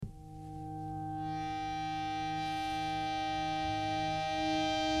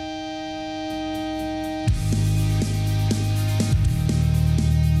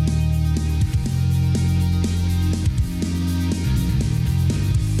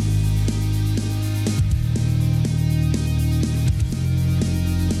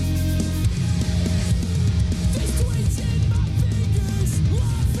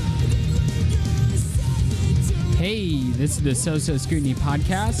This is the So Scrutiny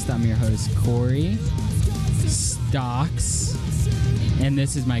Podcast. I'm your host, Corey Stocks. And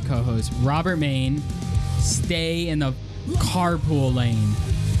this is my co-host, Robert Main. Stay in the carpool lane.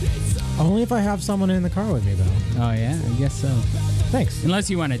 Only if I have someone in the car with me, though. Oh, yeah? I guess so. Thanks. Unless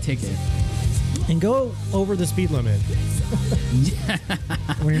you want a ticket. And go over the speed limit.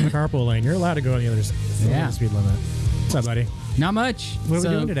 When you're in the carpool lane, you're allowed to go on the other over the speed limit. What's up, buddy? Not much. What are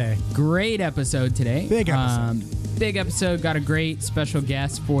we doing today? Great episode today. Big episode. Big episode. Got a great special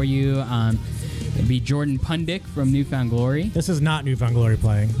guest for you. It'd be Jordan Pundik from Newfound Glory. This is not Newfound Glory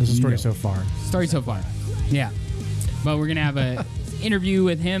playing. This is Story So Far. Story So Far. Yeah. But we're going to have an interview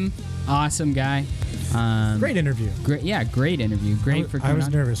with him. Awesome guy. Great interview. Great interview. Great for coming I was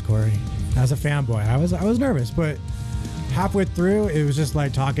on. nervous, Corey. As a fanboy, I was nervous, but halfway through, it was just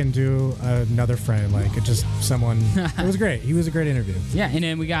like talking to another friend. Like, it just someone. It was great. He was a great interview. Yeah, and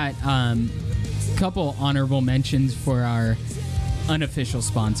then we got a couple honorable mentions for our unofficial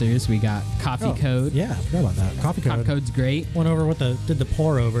sponsors. We got Coffee Code. Yeah, I forgot about that. Coffee Code. Coffee Code's great. Went over did the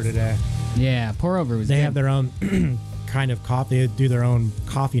pour over today. Yeah, pour over was They good. have their own kind of coffee. They do their own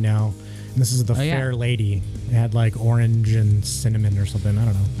coffee now. And this is the Fair Lady. It had like orange and cinnamon or something. I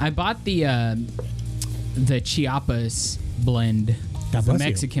don't know. I bought the Chiapas blend. God The bless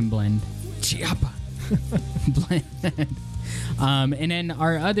Mexican blend. Chiapa blend. And then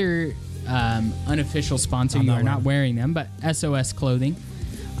our other unofficial sponsor, I'm you not are not wearing them, but SOS Clothing.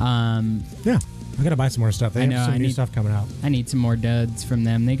 Yeah, I gotta buy some more stuff. They have some new stuff coming out. I need some more duds from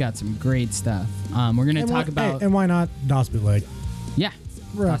them. They got some great stuff. We're going to talk about... and why not DOS Bootleg? Yeah.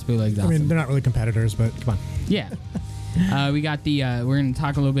 DOS Bootleg's awesome. I mean, they're not really competitors, but come on. Yeah. We got we're going to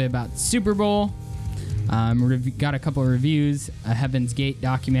talk a little bit about Super Bowl. Got a couple of reviews. A Heaven's Gate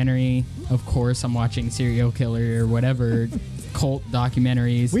documentary. Of course, I'm watching serial killer or whatever cult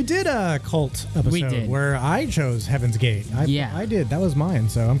documentaries. We did a cult episode where I chose Heaven's Gate. I did. That was mine,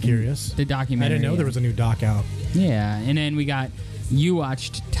 so I'm curious. The documentary. I didn't know there was a new doc out. Yeah, and then we got You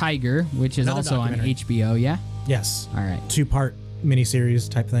Watched Tiger, which is also on HBO, yeah? Yes. All right. 2-part miniseries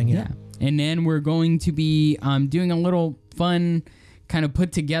type thing, yeah. And then we're going to be doing a little fun, kind of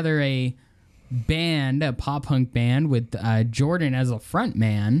put together a pop punk band with Jordan as a front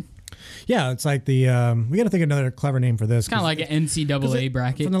man. Yeah, it's like we got to think of another clever name for this. Kind of like an NCAA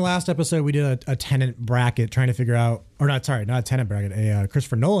bracket. From the last episode, we did a tenant bracket trying to figure out, not a tenant bracket, a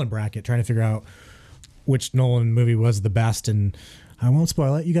Christopher Nolan bracket trying to figure out which Nolan movie was the best. And I won't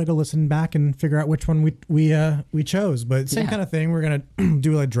spoil it. You got to go listen back and figure out which one we chose. But same kind of thing. We're going to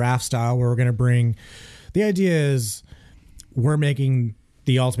do a draft style where we're going to bring. The idea is we're making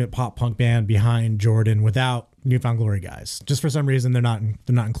the ultimate pop punk band behind Jordan without Newfound Glory guys. Just for some reason they're not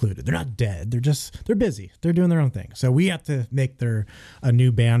included. They're not dead. They're busy. They're doing their own thing. So we have to make a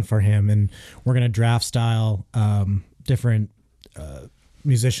new band for him, and we're gonna draft style different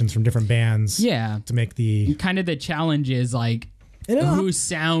musicians from different bands. Yeah. To make the kind of the challenge is like who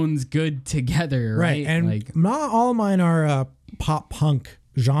sounds good together, right? And like, not all of mine are pop punk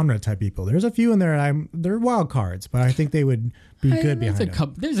genre type people. There's a few in there they're wild cards, but I think they would be good behind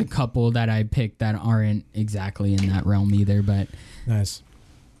them. There's a couple that I picked that aren't exactly in that realm either, but nice.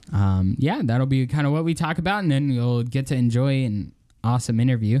 That'll be kind of what we talk about, and then you'll get to enjoy an awesome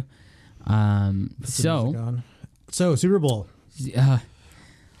interview. So Super Bowl. I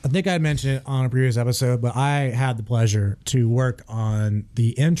think I mentioned it on a previous episode, but I had the pleasure to work on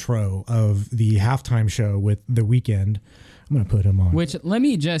the intro of the halftime show with The Weeknd. I'm going to put him on. Which, let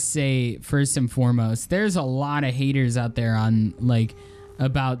me just say, first and foremost, there's a lot of haters out there on, like,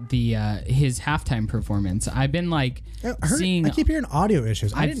 about the his halftime performance. I've been, like, seeing... I keep hearing audio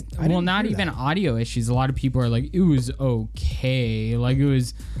issues. Not even audio issues. A lot of people are like, it was okay. Like, it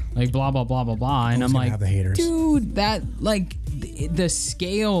was, like, blah, blah, blah, blah, blah. And I'm like, have the haters. Dude, that, like, the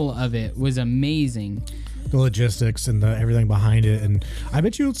scale of it was amazing. The logistics and everything behind it. And I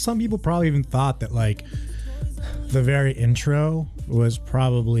bet you some people probably even thought that, like, the very intro was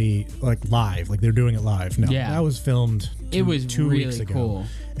probably like live, like they're doing it live. No, that was filmed. It was 2 weeks ago. Cool.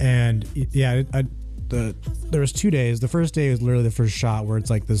 And there was 2 days. The first day was literally the first shot where it's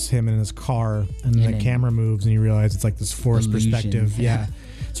like this him in his car, and the camera moves, and you realize it's like this forced perspective. Yeah,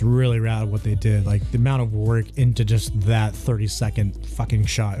 it's really rad what they did. Like the amount of work into just that 30-second fucking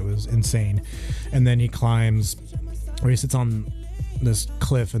shot, it was insane. And then he climbs, or he sits on this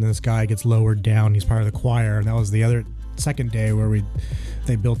cliff, and this guy gets lowered down. He's part of the choir, and that was the other second day where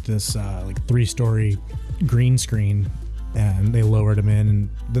they built this like 3-story green screen and they lowered him in, and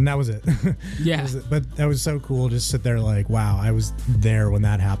then that was it. Yeah. But that was so cool. Just sit there like, wow, I was there when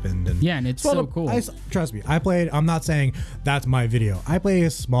that happened. And yeah, and it's so cool. Trust me, I'm not saying that's my video. I play a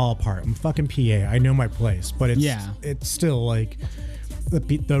small part. I'm fucking PA. I know my place, but it's still like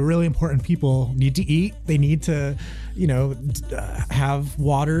the really important people need to eat. They need to, have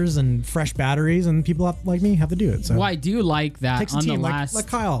waters and fresh batteries, and people like me have to do it. So, well, I do like that on the last, like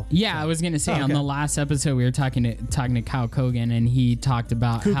Kyle. Yeah, I was gonna say on the last episode we were talking to Kyle Kogan, and he talked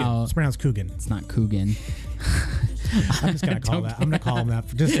about Coogan. how It's pronounced Coogan. It's not Coogan. I'm just gonna call that. I'm gonna call him that.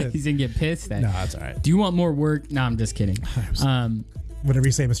 He's gonna get pissed. No, that's all right. Do you want more work? No, I'm just kidding. Whatever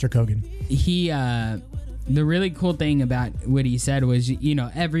you say, Mr. Kogan. He, the really cool thing about what he said was,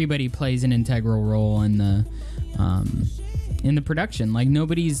 everybody plays an integral role in the production. Like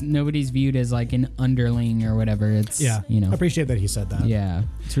nobody's viewed as like an underling or whatever. It's I appreciate that he said that. Yeah,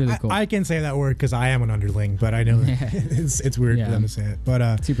 it's really cool. I can say that word because I am an underling, but I know that it's weird for them to say it.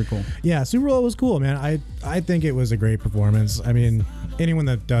 But super cool. Yeah, Super Bowl was cool, man. I think it was a great performance. I mean, anyone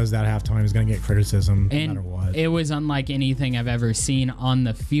that does that halftime is going to get criticism no matter what. It was unlike anything I've ever seen on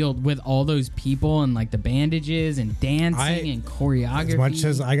the field with all those people and like the bandages and dancing and choreography. As much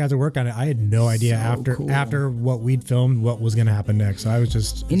as I got to work on it, I had no idea after what we'd filmed what was going to happen next. So I was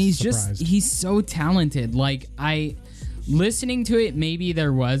just surprised. He's so talented. Like listening to it, maybe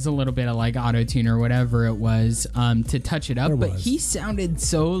there was a little bit of like auto-tune or whatever it was to touch it up, but he sounded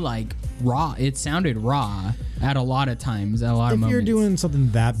so like raw. It sounded raw at a lot of times, at a lot of moments. If you're doing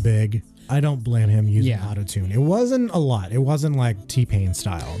something that big, I don't blame him using auto-tune. It wasn't a lot. It wasn't like T-Pain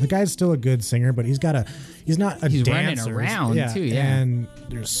style. The guy's still a good singer, but he's not a dancer. He's running around too, and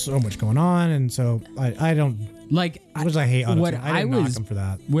there's so much going on, and so I don't like. I hate auto-tune. I didn't knock him for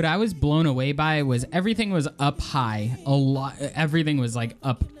that. What I was blown away by was everything was up high. A lot. Everything was like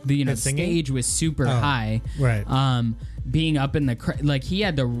up. The stage was super high. Right. Being up in the he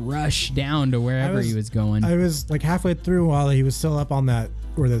had to rush down to wherever he was going. I was like halfway through while he was still up on that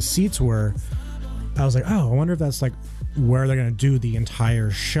where the seats were. I was like, oh, I wonder if that's like where they're gonna do the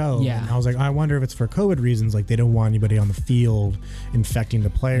entire show. Yeah. And I was like, I wonder if it's for COVID reasons, like they don't want anybody on the field infecting the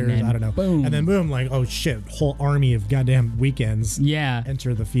players. I don't know. Boom. And then boom, like, oh shit, whole army of goddamn weekends. Yeah.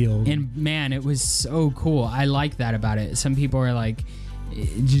 Enter the field. And man, it was so cool. I like that about it. Some people are like,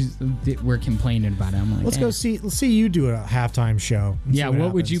 we're complaining about it. I'm like, let's see you do a halftime show. Yeah,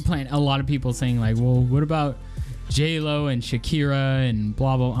 what would you plan? A lot of people saying like, well, what about J-Lo and Shakira and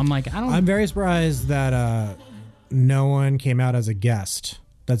blah blah. I'm like, I'm very surprised that no one came out as a guest.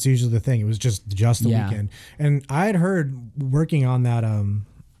 That's usually the thing. It was just the weekend. And I had heard working on that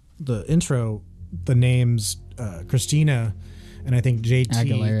the intro, the names Christina and I think JT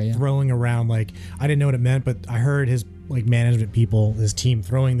Aguilera, throwing around, like I didn't know what it meant, but I heard his like management people, his team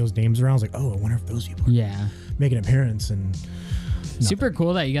throwing those names around. I was like, oh, I wonder if those people make an appearance. And super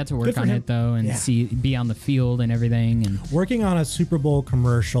cool that you got to work on it though, and be on the field and everything. And working on a Super Bowl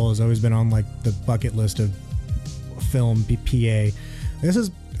commercial has always been on like the bucket list of film PA. This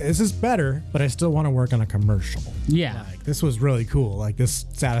is better, but I still want to work on a commercial. Yeah, like, this was really cool. Like this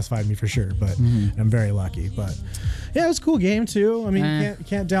satisfied me for sure. But I'm very lucky. But yeah, it was a cool game too. I mean, you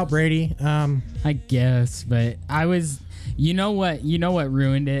can't doubt Brady. I guess, but I was. You know what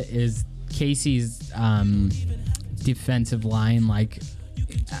ruined it is Casey's defensive line. Like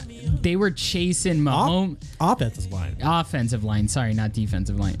they were chasing Mahomes. Offensive line. Sorry, not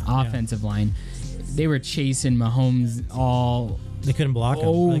defensive line. Offensive line. They were chasing Mahomes all. They couldn't block him.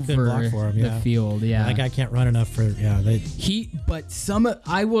 Over for him, the field. Yeah, that guy can't run enough for. Yeah,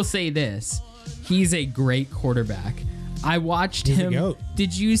 I will say this: he's a great quarterback. I watched him.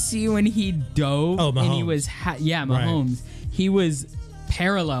 Did you see when he dove? Oh, Mahomes. And he was Mahomes. Right. He was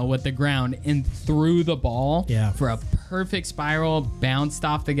parallel with the ground and threw the ball for a perfect spiral, bounced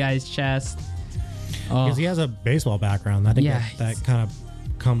off the guy's chest. Because he has a baseball background. I think that kind of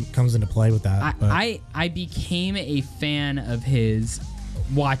comes into play with that. I became a fan of his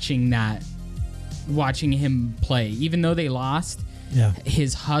watching him play. Even though they lost,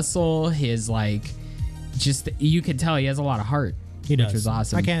 his hustle, his like, just you could tell he has a lot of heart. He does. Which was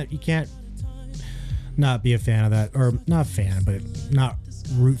awesome. You can't not be a fan of that, or not a fan, but not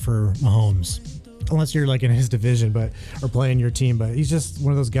root for Mahomes. Unless you're like in his division, or playing your team. But he's just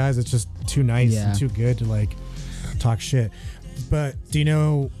one of those guys that's just too nice and too good to like talk shit. But do you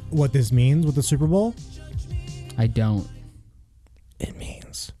know what this means with the Super Bowl? I don't. It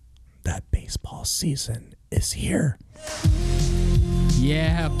means that baseball season is here.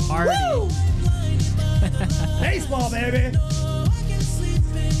 Yeah, party. Baseball, baby.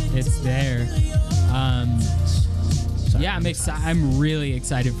 It's there. I'm excited. I'm really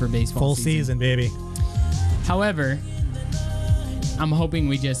excited for baseball full season, baby. However, I'm hoping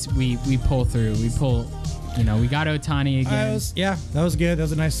we pull through. We pull. You know, we got Ohtani again. That was good. That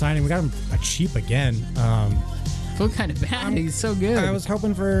was a nice signing. We got him cheap again. Feel kind of bad. He's so good. I was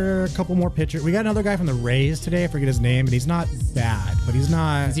hoping for a couple more pitchers. We got another guy from the Rays today. I forget his name, but he's not bad. But he's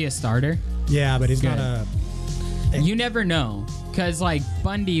not. Is he a starter? Yeah, but he's good. not a. You never know, because like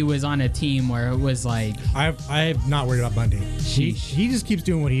Bundy was on a team where it was like. I'm not worried about Bundy. He just keeps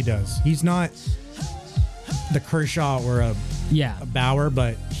doing what he does. He's not the Kershaw or a Bauer,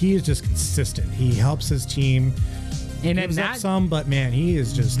 but he is just consistent. He helps his team. And gives up some, but man, he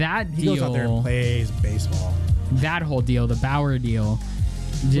is just he goes out there and plays baseball. That whole deal, the Bauer deal,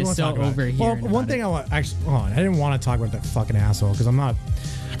 just so over here. Well, one thing I didn't want to talk about that fucking asshole because I'm not.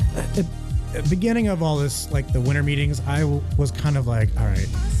 At the beginning of all this, like the winter meetings, I was kind of like, all right,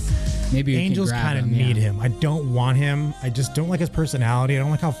 maybe Angels kind of need him. I don't want him. I just don't like his personality. I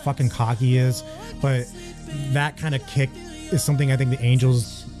don't like how fucking cocky he is. But that kind of kick is something I think the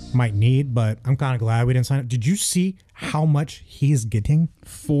Angels might need. But I'm kind of glad we didn't sign him. Did you see how much he's getting?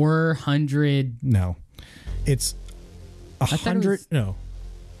 400. No. It's 100. No.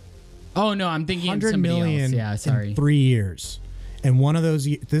 Oh no, I'm thinking 100 million. Else. Yeah, sorry. In 3 years, and one of those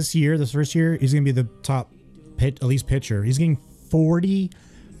this first year, he's gonna be the top at least pitcher. He's getting $40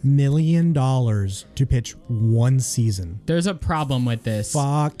 million to pitch one season. There's a problem with this.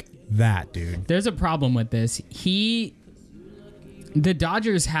 Fuck that, dude. There's a problem with this. The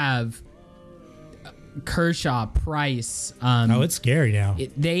Dodgers have Kershaw, Price. It's scary now.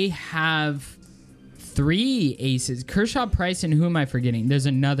 They have 3 aces. Kershaw, Price, and who am I forgetting? There's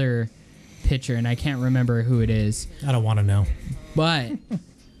another pitcher, and I can't remember who it is. I don't want to know. But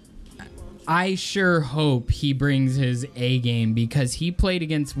I sure hope he brings his A game because he played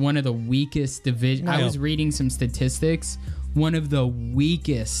against one of the weakest divisions. I was reading some statistics. One of the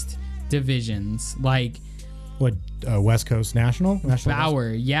weakest divisions. Like... What, West Coast National Bauer,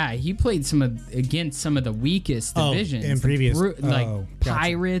 yeah, he played against some of the weakest divisions. In previous,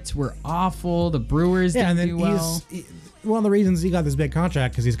 Pirates were awful. The Brewers didn't do well. One of the reasons he got this big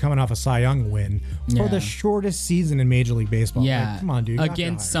contract because he's coming off a Cy Young win for the shortest season in Major League Baseball. Yeah, like, come on, dude,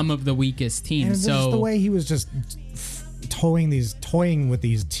 against some of the weakest teams. And so the way he was just toying with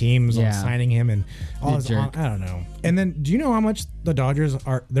these teams on signing him and all this. I don't know. And then, do you know how much the Dodgers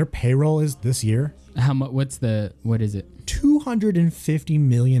their payroll is this year? How much? What is it? $250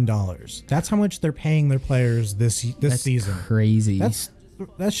 million. That's how much they're paying their players this season. Crazy.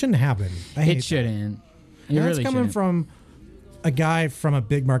 That shouldn't happen. It shouldn't. That's coming from a guy from a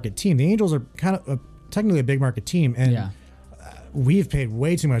big market team. The Angels are kind of technically a big market team, and we've paid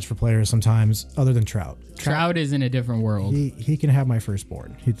way too much for players sometimes, other than Trout. Trout is in a different world. He can have my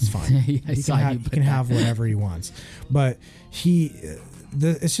firstborn. It's fine. He can have whatever he wants, but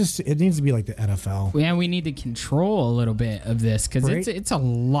it needs to be like the NFL. Yeah, we need to control a little bit of this because it's a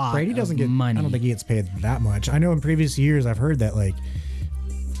lot. Brady doesn't get money. I don't think he gets paid that much. I know in previous years I've heard that like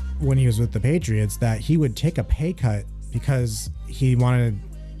when he was with the Patriots that he would take a pay cut because he wanted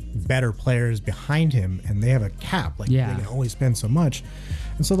better players behind him, and they have a cap. Like they can only spend so much,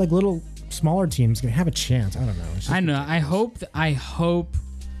 and so like little smaller teams can have a chance. I don't know. I know. I hope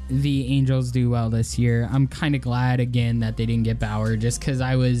the Angels do well this year. I'm kind of glad again that they didn't get Bauer just because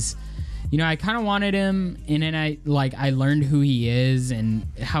I was, I kind of wanted him, and then I learned who he is and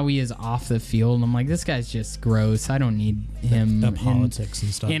how he is off the field. And I'm like, this guy's just gross. I don't need him. The politics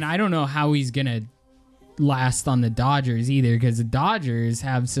and stuff. And I don't know how he's gonna last on the Dodgers either because the Dodgers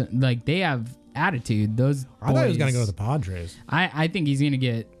have they have attitude. Those I thought he was gonna go to the Padres. I think he's gonna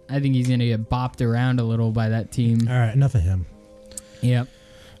get bopped around a little by that team. All right, enough of him. Yep.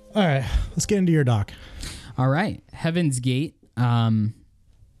 All right, let's get into your doc. All right, Heaven's Gate, the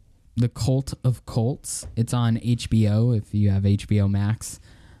Cult of Cults. It's on HBO if you have HBO Max.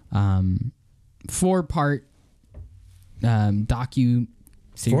 4-part docu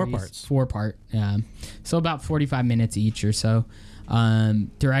series. 4-part. So about 45 minutes each or so.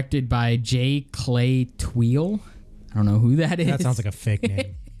 Directed by J. Clay Tweel. I don't know who that is. That sounds like a fake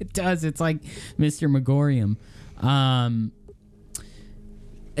name. It does. It's like Mr. Megorium.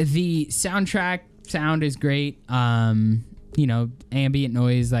 The sound is great. Ambient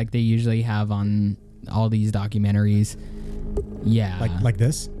noise like they usually have on all these documentaries. Yeah. Like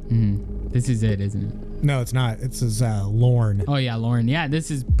this? Mm-hmm. This is it, isn't it? No, it's not. It's Lorne. Oh, yeah, Lorne. Yeah,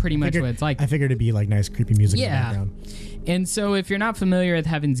 this is pretty much what it's like. I figured it'd be like nice, creepy music in the background. And so if you're not familiar with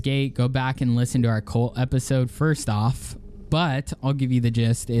Heaven's Gate, go back and listen to our cult episode first off. But I'll give you the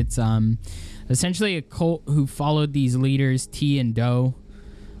gist. It's essentially a cult who followed these leaders, T and Doe,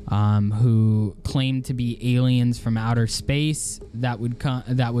 who claimed to be aliens from outer space that would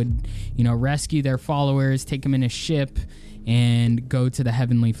rescue their followers, take them in a ship, and go to the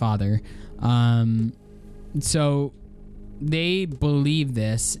Heavenly Father. So they believe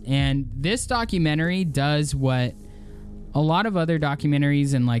this, and this documentary does what a lot of other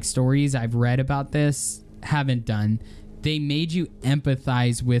documentaries and like stories I've read about this haven't done. They made you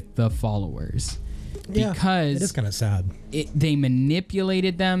empathize with the followers. Yeah, because it is kind of sad. They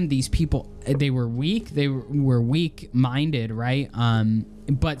manipulated them. These people, they were weak. They were weak-minded, right?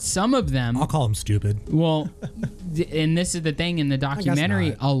 But some of them, I'll call them stupid. Well, and this is the thing in the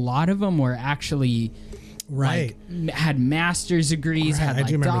documentary. A lot of them were actually right, like, had master's degrees, right,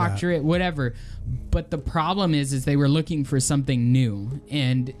 had like doctorate, whatever. But the problem is they were looking for something new,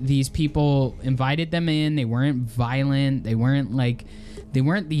 and these people invited them in. They weren't violent. They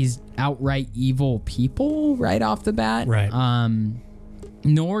weren't these outright evil people right off the bat. Right.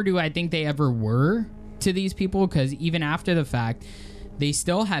 Nor do I think they ever were to these people, because even after the fact, they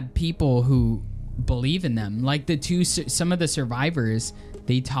still had people who believe in them. Like some of the survivors,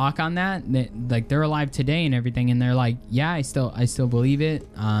 they talk on that, like they're alive today and everything, and they're like, yeah, I still believe it.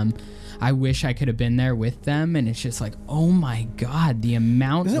 I wish I could have been there with them. And it's just like, oh my God, the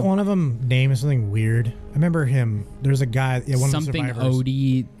amount. Isn't one of them named something weird? I remember him. There's a guy, one something of the survivors.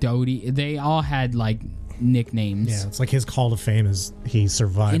 Odie, Dodie. They all had like nicknames. Yeah, it's like his call to fame is he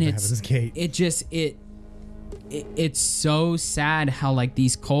survived the Heaven's Gate. It's so sad how like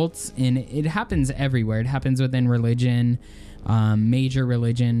these cults, and it happens everywhere. It happens within religion, major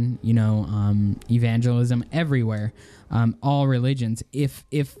religion, evangelism, everywhere, all religions. If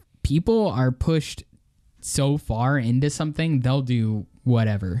people are pushed so far into something, they'll do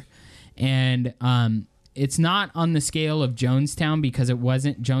whatever. And it's not on the scale of Jonestown, because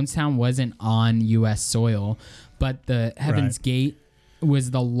Jonestown wasn't on U.S. soil, but the Heaven's Gate was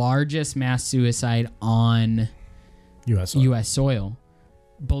the largest mass suicide on U.S. soil.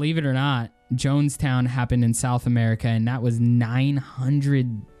 Believe it or not, Jonestown happened in South America, and that was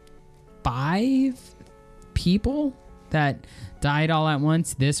 905 people that died all at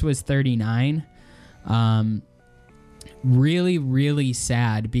once. This was 39. Really, really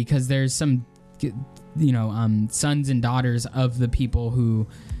sad, because there's some, sons and daughters of the people who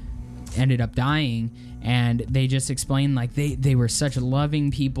ended up dying, and they just explained like they were such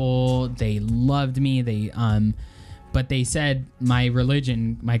loving people. They loved me. But they said my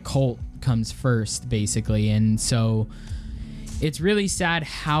religion, my cult comes first, basically. And so it's really sad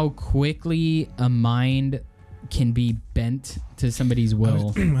how quickly a mind can be bent to somebody's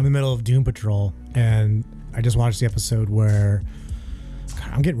will. I'm in the middle of Doom Patrol, and I just watched the episode where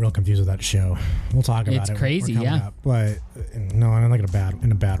I'm getting real confused with that show. We'll talk about it. It's crazy, yeah. Up, but no, I'm not in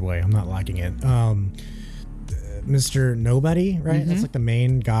a bad way. I'm not liking it. Mr. Nobody, right? Mm-hmm. That's like the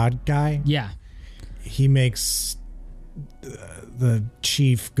main god guy. Yeah. He makes the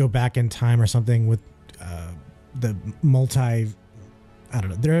chief go back in time or something with the I don't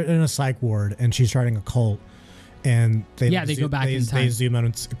know. They're in a psych ward, and she's starting a cult. And they go back in time. They zoom out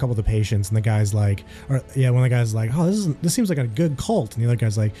on a couple of the patients, and the guy's like, one of the guys like, oh, this seems like a good cult, and the other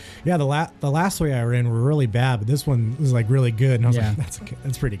guy's like, yeah, the last three I were in were really bad, but this one is like really good, and I was like, that's okay,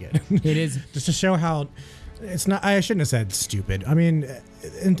 that's pretty good. It is just to show how it's not. I shouldn't have said stupid. I mean,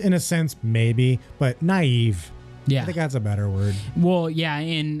 in a sense, maybe, but naive. Yeah, I think that's a better word. Well, yeah,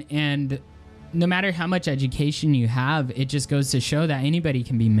 and no matter how much education you have, it just goes to show that anybody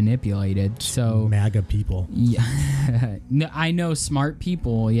can be manipulated. So MAGA people. Yeah, no, I know smart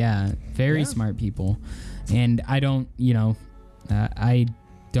people. Yeah, very smart people, and I don't, I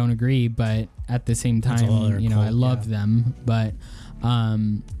don't agree, but at the same time, I love them. But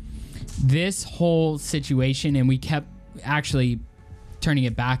this whole situation, and we kept actually turning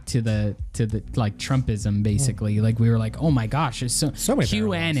it back to the like Trumpism, basically. Like we were like, oh my gosh, there's so many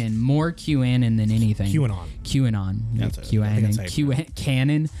QAnon, more QAnon than anything. QAnon. QAnon.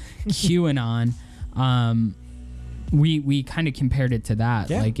 We kind of compared it to that.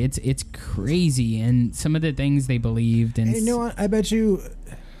 Yeah. Like it's crazy, and some of the things they believed. And you know what? I bet you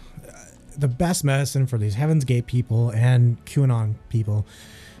the best medicine for these Heaven's Gate people and QAnon people,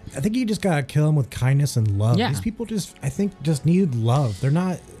 I think you just gotta kill them with kindness and love. Yeah. These people just need love. They're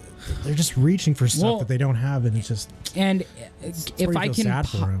just reaching for stuff that they don't have, and it's just. And if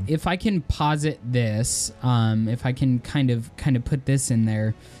I can posit this, if I can kind of put this in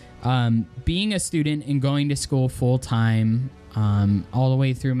there, being a student and going to school full time, all the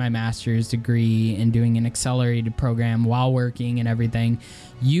way through my master's degree and doing an accelerated program while working and everything,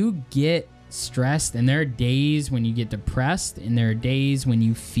 you get stressed, and there are days when you get depressed, and there are days when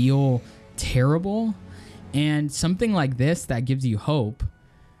you feel terrible, and something like this that gives you hope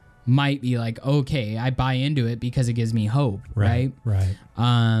might be like, okay, I buy into it because it gives me hope, right?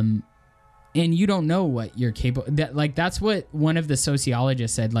 and you don't know what you're capable. That's what one of the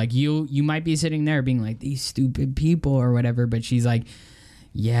sociologists said. Like you might be sitting there being like, these stupid people or whatever, but she's like,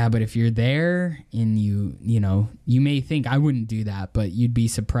 yeah, but if you're there and you may think I wouldn't do that, but you'd be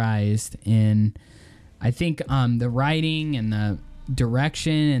surprised. And I think the writing and the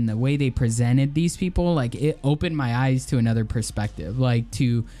direction and the way they presented these people, like it opened my eyes to another perspective, like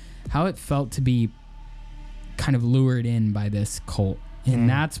to how it felt to be kind of lured in by this cult. And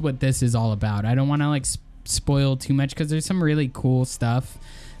that's what this is all about. I don't want to like spoil too much because there's some really cool stuff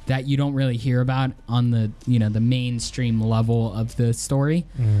that you don't really hear about on the the mainstream level of the story.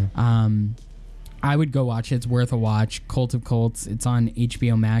 I would go watch it. It's worth a watch. Cult of Cults. It's on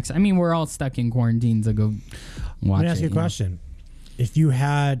HBO Max. I mean, we're all stuck in quarantine, so go watch it. Let me ask you a question. If you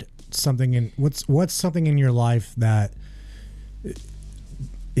had something in what's something in your life that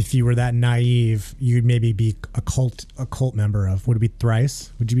if you were that naive, you'd maybe be a cult member of? Would it be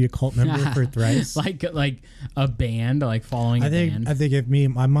Thrice? Would you be a cult member for Thrice? like a band, like following band? I think if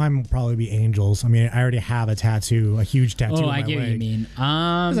my mine would probably be Angels. I mean, I already have a tattoo, a huge tattoo on my leg. I get what you mean. It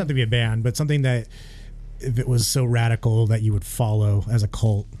doesn't have to be a band, but something that if it was so radical that you would follow as a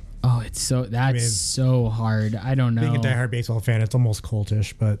cult. Oh, that's so hard. I don't know. Being a diehard baseball fan, it's almost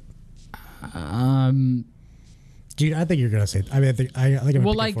cultish, but dude, I think you're gonna say. I mean, I think I'm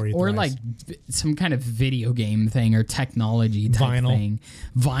well, like for you, or Thrice. Like some kind of video game thing or technology type thing.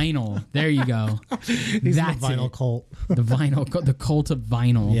 Vinyl. There you go. That's the vinyl cult. The cult of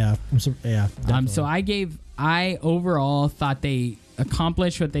vinyl. Yeah. So I overall thought they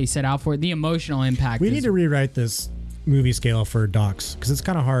accomplished what they set out for. The emotional impact. We need to rewrite this movie scale for docs because it's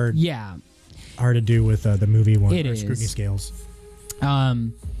kind of hard. Yeah. Hard to do with the movie one. It is. Scrutiny scales.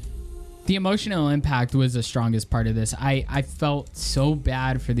 The emotional impact was the strongest part of this. I felt so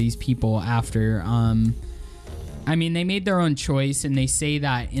bad for these people after. I mean, they made their own choice, and they say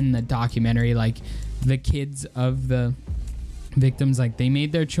that in the documentary, like the kids of the victims, like they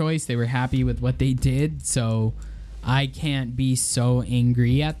made their choice. They were happy with what they did. So I can't be so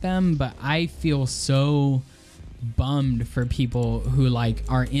angry at them, but I feel so bummed for people who like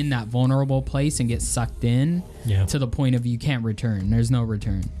are in that vulnerable place and get sucked in to the point of you can't return. There's no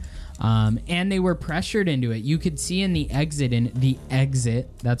return. And they were pressured into it. You could see in the exit,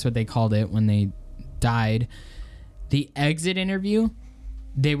 that's what they called it when they died. The exit interview,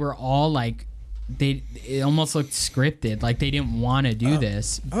 they were all like, it almost looked scripted. Like they didn't want to do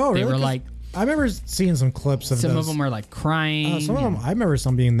this. Oh, they really? were like, I remember seeing some clips of some of them were like crying. Some of them, I remember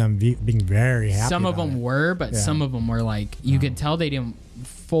some being very happy. Some of them were, but some of them were like, you could tell they didn't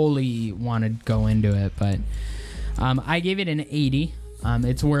fully want to go into it. But I gave it an 80.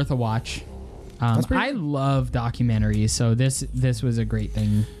 It's worth a watch. I love documentaries, so this was a great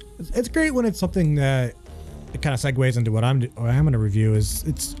thing. It's great when it's something that it kind of segues into what I'm going to review. Is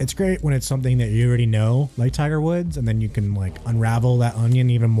it's great when it's something that you already know, like Tiger Woods, and then you can like unravel that onion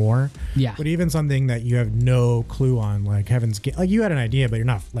even more. Yeah. But even something that you have no clue on, like Heaven's Gate, like you had an idea, but you're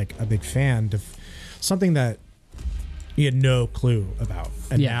not like a big fan. Something that you had no clue about,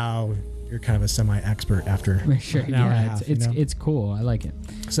 and now you're kind of a semi-expert after sure. an hour and a half, it's cool. I like it.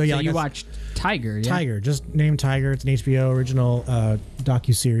 So yeah, you watched Tiger. Yeah? Tiger, just named Tiger. It's an HBO original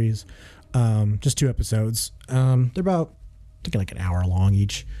docu-series. Just 2 episodes. They're about, I think, like an hour long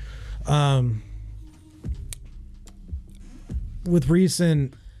each. With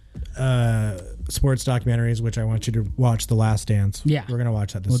recent sports documentaries, which I want you to watch, The Last Dance. Yeah, we're gonna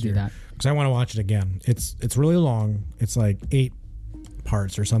watch that this year. We'll do that because I want to watch it again. It's really long. It's like 8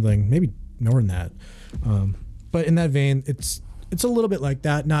 parts or something, maybe more than that. But in that vein, it's a little bit like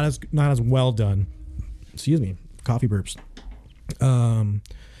that. Not as well done. Excuse me, coffee burps.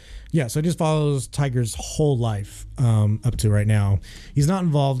 Yeah, so it just follows Tiger's whole life up to right now. He's not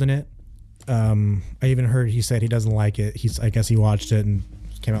involved in it. I even heard he said he doesn't like it. I guess he watched it and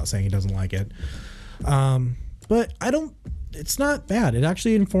came out saying he doesn't like it. But it's not bad. It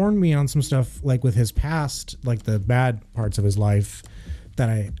actually informed me on some stuff like with his past, like the bad parts of his life that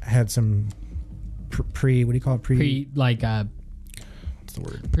I had some what do you call it? What's the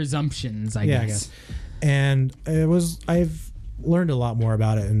word? Presumptions, I guess. And I've learned a lot more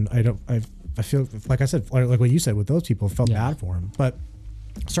about it, and I feel like I said, like what you said with those people, felt bad for him. But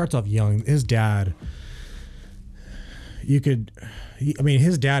starts off young. His dad,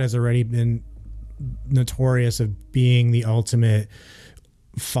 his dad has already been notorious of being the ultimate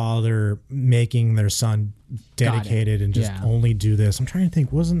father, making their son dedicated and just only do this. I'm trying to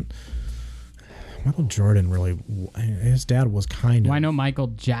think, wasn't Michael Jordan really, his dad was kind of. Well, I know Michael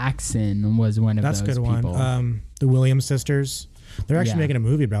Jackson was one of those people. That's a good one. The Williams sisters. They're actually making a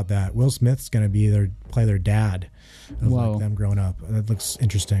movie about that. Will Smith's going to play their dad of like them growing up. That looks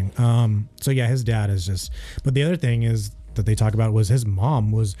interesting. So yeah, his dad is just. But the other thing is that they talk about was his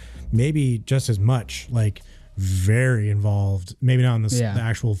mom was maybe just as much like very involved. Maybe not in the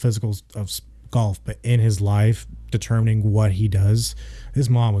actual physicals of golf, but in his life, determining what he does. His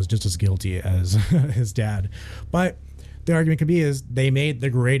mom was just as guilty as his dad. But the argument could be is they made the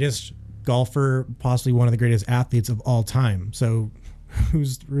greatest golfer, possibly one of the greatest athletes of all time. So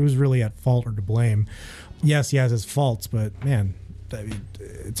who's really at fault or to blame? Yes, he has his faults, but man, I mean,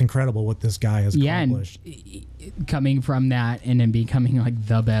 it's incredible what this guy has accomplished. And coming from that and then becoming like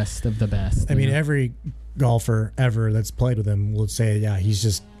the best of the best. I mean, every golfer ever that's played with him will say, yeah, he's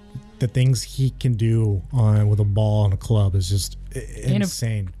just the things he can do with a ball and a club is just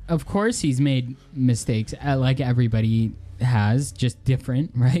insane. Of course, he's made mistakes, like everybody has, just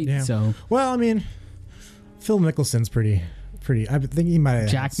different, right? Yeah. So, well, I mean, Phil Mickelson's pretty. I think he might have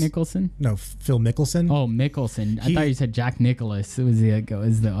Jack Nicholson. No, Phil Mickelson. Oh, Mickelson. I thought you said Jack Nicklaus. It was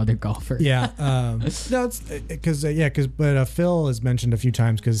the other golfer. Yeah. No, it's because but Phil is mentioned a few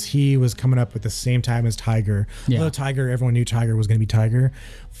times because he was coming up at the same time as Tiger. Yeah. Although everyone knew Tiger was going to be Tiger.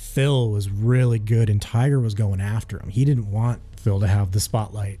 Phil was really good, and Tiger was going after him. He didn't want Phil to have the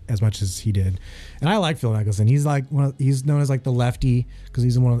spotlight as much as he did. And I like Phil Mickelson. He's like he's known as like the lefty because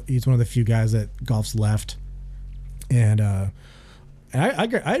he's one of the few guys that golfs left. And I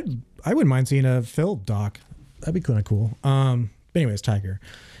wouldn't mind seeing a Phil doc. That'd be kind of cool. But anyways, Tiger.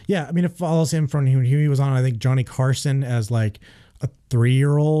 Yeah, I mean, it follows him from he was on, I think, Johnny Carson as like a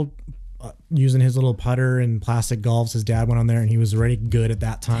 3-year-old using his little putter and plastic golfs. His dad went on there, and he was already good at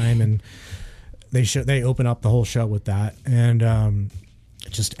that time. And they open up the whole show with that. And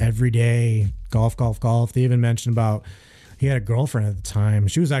just every day, golf. They even mentioned about he had a girlfriend at the time.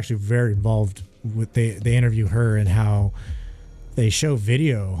 She was actually very involved with. They interview her and how they show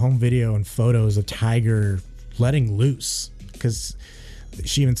home video and photos of Tiger letting loose, because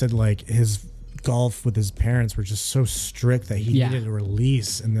she even said like his golf with his parents were just so strict that he needed a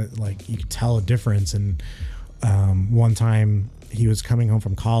release, and that like you could tell a difference. And one time he was coming home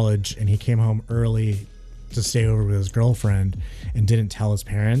from college and he came home early to stay over with his girlfriend and didn't tell his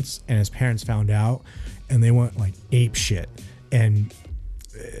parents, and his parents found out and they went like ape shit. And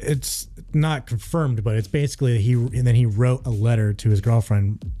it's not confirmed, but it's basically he wrote a letter to his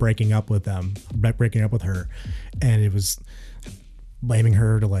girlfriend breaking up with her, and it was blaming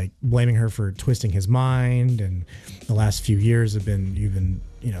her for twisting his mind, and the last few years have been even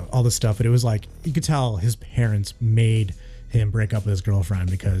all this stuff. But it was like you could tell his parents made him break up with his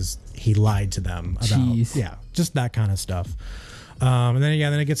girlfriend because he lied to them about just that kind of stuff. And then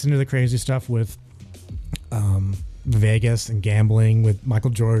it gets into the crazy stuff with Vegas and gambling with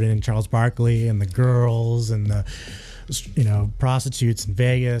Michael Jordan and Charles Barkley and the girls and the prostitutes in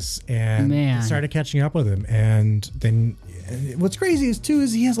Vegas, and started catching up with him. And then what's crazy is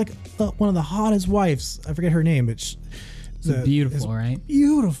he has like one of the hottest wives. I forget her name, but beautiful, right?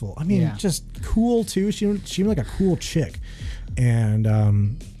 Beautiful. I mean, just cool too. She seemed like a cool chick. And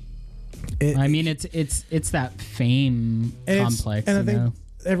it's that fame complex, and I think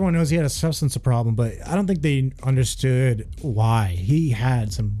everyone knows he had a substance problem, but I don't think they understood why. He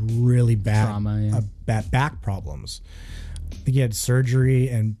had some really bad trauma, bad back problems. I think he had surgery,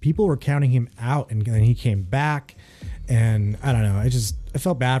 and people were counting him out, and then he came back. And I don't know. I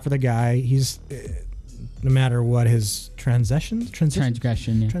felt bad for the guy. He's no matter what his transgressions.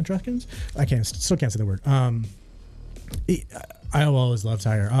 I still can't say the word. I always loved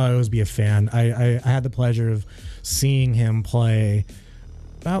Tiger. I'll always be a fan. I had the pleasure of seeing him play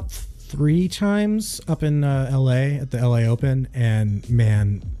about 3 times up in LA at the LA Open. And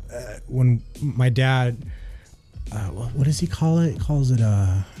man, when my dad, what does he call it? He calls it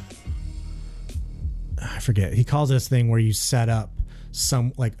I forget. He calls this thing where you set up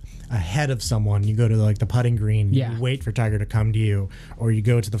some like ahead of someone. You go to like the putting green, you wait for Tiger to come to you, or you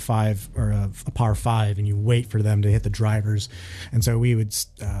go to the 5 or a par 5 and you wait for them to hit the drivers. And so we would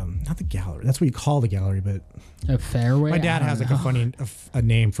not the gallery, that's what you call the gallery, but a fairway. My dad has like a funny a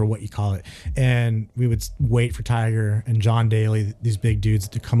name for what you call it. And we would wait for Tiger and John Daly, these big dudes,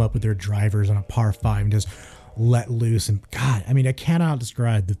 to come up with their drivers on a par 5 and just let loose. And God, I mean, I cannot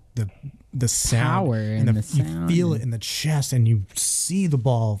describe the sound power and the sound. You feel it in the chest, and you see the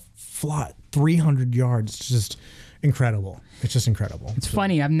ball fly 300 yards. It's just incredible. It's just incredible. It's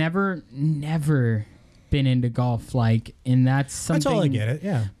funny. I've never been into golf, like, and that's something. I totally get it.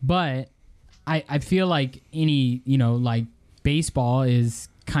 Yeah. But I feel like any, like baseball is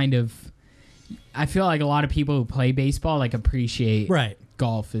kind of, I feel like a lot of people who play baseball like appreciate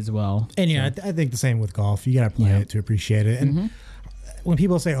golf as well. And yeah, I think the same with golf. You got to play it to appreciate it. And when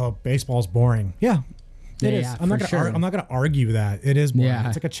people say, "Oh, baseball's boring," it is. I'm not going to argue that it is boring.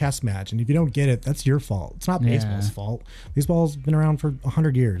 It's like a chess match, and if you don't get it, that's your fault. It's not baseball's fault. Baseball's been around for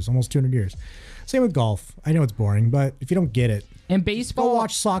 100 years, almost 200 years. Same with golf. I know it's boring, but if you don't get it, and baseball, go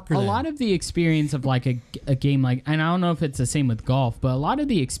watch soccer. A lot of the experience of like a game like, and I don't know if it's the same with golf, but a lot of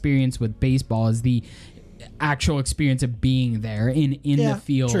the experience with baseball is the actual experience of being there in the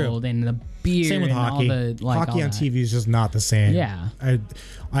field and the beer. Same with and hockey. All the, like, hockey all on that. TV is just not the same. Yeah.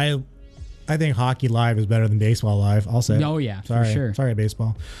 I think hockey live is better than baseball live. I'll say. Oh yeah, sorry, for sure. Sorry,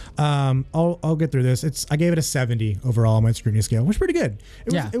 baseball. I'll get through this. I gave it a 70 overall on my scrutiny scale, which is pretty good.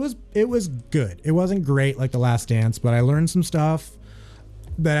 It was good. It wasn't great like The Last Dance, but I learned some stuff.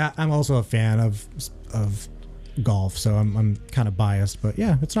 But I'm also a fan of golf, so I'm kind of biased. But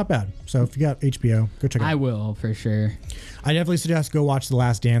yeah, it's not bad. So if you got HBO, go check it out. I will for sure. I definitely suggest go watch The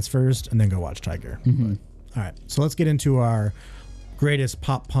Last Dance first, and then go watch Tiger. Mm-hmm. All right, so let's get into our greatest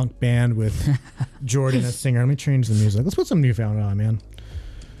pop punk band with Jordan as singer. Let me change the music. Let's put some Newfound on, man.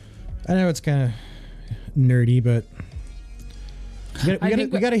 I know it's kind of nerdy, but we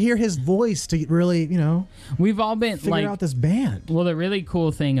got to hear his voice to really, we've all been figure out this band. Well, the really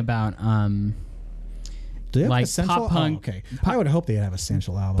cool thing about do they have like essential? pop punk, okay. I would hope they have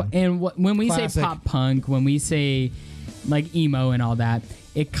essential album. And when we Classic. say pop punk, when we say like emo and all that,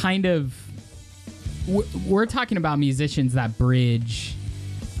 it kind of we're talking about musicians that bridge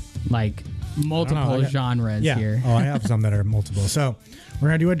like multiple genres here. Oh, I have some that are multiple. So we're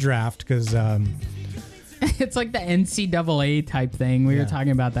gonna do a draft because it's like the NCAA type thing. We were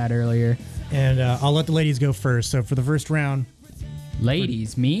talking about that earlier. And I'll let the ladies go first. So for the first round,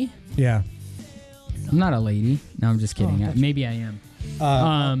 ladies, me? Yeah. I'm not a lady. No, I'm just kidding. Maybe I am.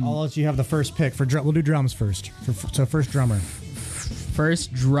 I'll let you have the first pick for we'll do drums first. So first drummer.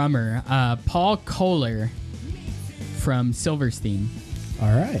 First drummer, Paul Kohler from Silverstein.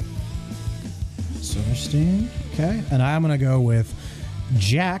 All right. Silverstein. Okay. And I'm going to go with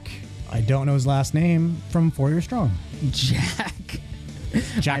Jack. I don't know his last name from 4 Year Strong. Jack.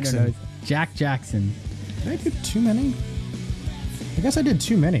 Jackson. I don't know. Jack Jackson. Did I do too many? I guess I did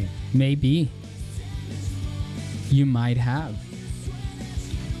too many. Maybe. You might have.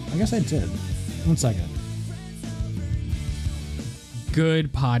 I guess I did. 1 second.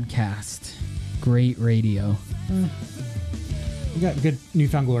 Good podcast. Great radio. We got good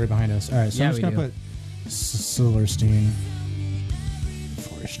Newfound Glory behind us. All right, so I'm just going to put Silverstein.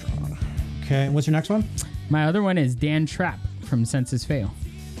 4 Year Strong. Okay, and what's your next one? My other one is Dan Trapp from Census Fail.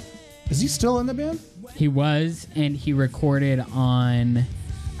 Is he still in the band? He was, and he recorded on,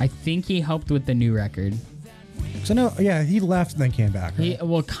 I think he helped with the new record. So no, yeah, he left and then came back. Right?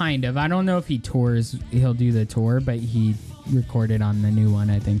 Well, kind of. I don't know if he tours. He'll do the tour, but he recorded on the new one,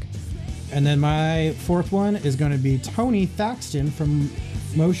 I think. And then my fourth one is going to be Tony Thaxton from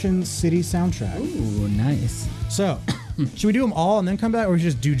Motion City Soundtrack. Ooh, nice. So, should we do them all and then come back, or should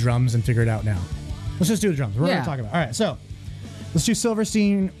we just do drums and figure it out now? Let's just do the drums. We're going to talk about. All right, so let's do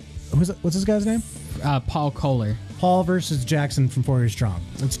Silverstein. What's this guy's name? Paul Kohler. Paul versus Jackson from 4 Year Strong.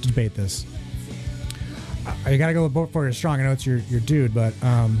 Let's debate this. You got to go with 4 Year Strong. I know it's your dude, but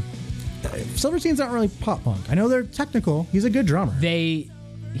Silverstein's not really pop punk. I know they're technical. He's a good drummer.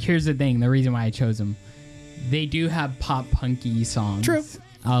 Here's the thing. The reason why I chose them, they do have pop punky songs. True.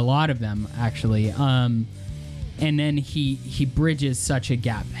 A lot of them, actually. And then he bridges such a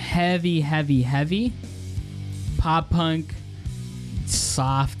gap. Heavy. Pop punk,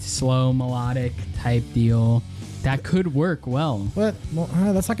 soft, slow, melodic type deal. That could work well. What? Well,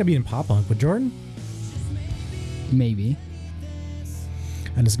 that's not going to be in pop punk. With Jordan? Maybe.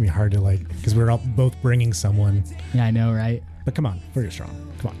 And it's going to be hard to because we're all both bringing someone. Yeah, I know, right? But come on, 4 Year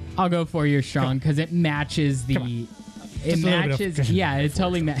Strong. Come on. I'll go 4 Year Strong because it matches the. It matches. Yeah, it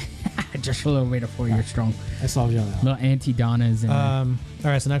totally matches. Just a little bit of 4 Year Strong. I solved you on that. Little anti-Donnas. All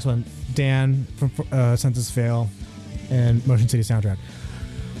right, so next one. Dan from Census Fail and Motion City Soundtrack.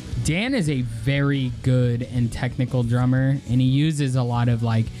 Dan is a very good and technical drummer, and he uses a lot of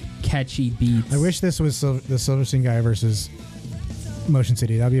catchy beats. I wish this was the Silverstein guy versus Motion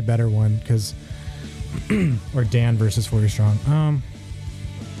City. That'd be a better one because, or Dan versus 4 Year Strong. I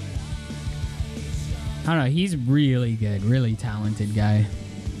don't know. He's really good, really talented guy.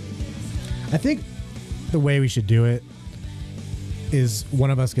 I think the way we should do it is one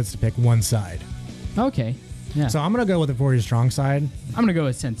of us gets to pick one side. Okay. Yeah. So I'm gonna go with the 4 Year Strong side. I'm gonna go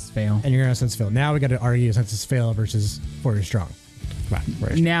with Census Fail. And you're gonna Census Fail. Now we got to argue Census Fail versus 4 Year Strong. Come on, 4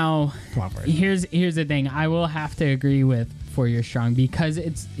 Year Strong. Now, come on, 4 Year Strong. Here's the thing. I will have to agree with 4 Year Strong because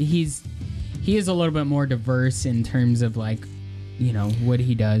he is a little bit more diverse in terms of what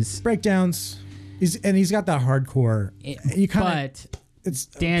he does. Breakdowns. He's got that hardcore. It's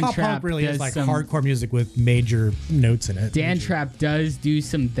Dan pop Trapp really does is like some, hardcore music with major notes in it. Dan Trapp does do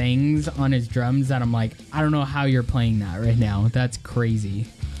some things on his drums that I'm like, I don't know how you're playing that right now. That's crazy.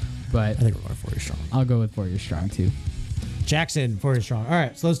 But I think we're going for your strong. I'll go with For Your Strong too. Jackson, For Your Strong. All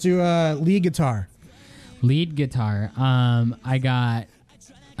right, so let's do lead guitar. Lead guitar. I got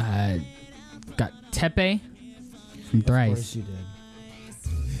Tepe from Thrice. Of course you did.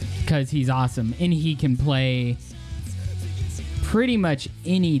 Because he's awesome and he can play pretty much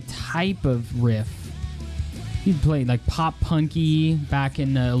any type of riff. He played like pop punky back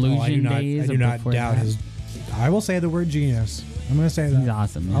in the Illusion days. I do not doubt his. I will say the word genius. I'm going to say that. He's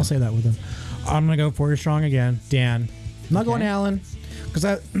awesome. Man. I'll say that with him. I'm going to go For Your Strong again. Dan. I'm not going Alan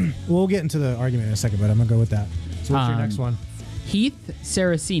because we'll get into the argument in a second, but I'm going to go with that. So what's your next one? Heath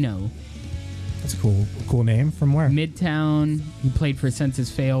Saraceno. That's a cool name. From where? Midtown. He played for Census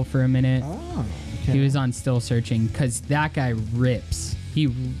Fail for a minute. Oh. Okay. He was on Still Searching because that guy rips.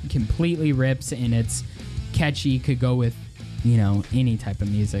 He completely rips, and it's catchy. Could go with, any type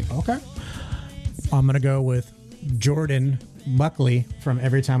of music. Okay. I'm gonna go with Jordan Buckley from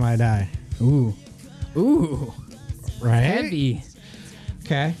Every Time I Die. Ooh. Right. Heavy.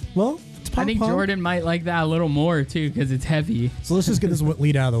 Okay. Well, it's pop I think punk. Jordan might like that a little more too because it's heavy. So let's just get this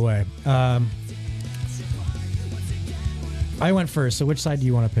lead out of the way. I went first. So which side do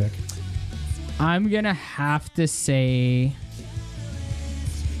you want to pick? I'm going to have to say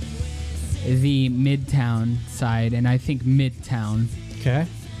the Midtown side, and I think Midtown. Okay.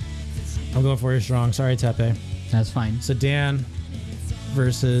 I'm going For Your Strong. Sorry, Tepe. That's fine. So Dan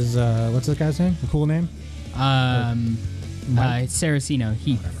versus, what's this guy's name? A cool name? Saraceno,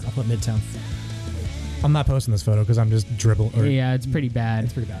 Heath. Whatever. I'll put Midtown. I'm not posting this photo because I'm just dribbling. Yeah, it's pretty bad.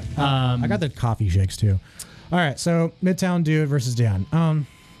 It's pretty bad. I got the coffee shakes too. All right, so Midtown dude versus Dan.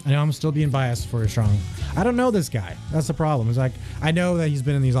 I know I'm still being biased For Your Strong. I don't know this guy. That's the problem. It's like I know that he's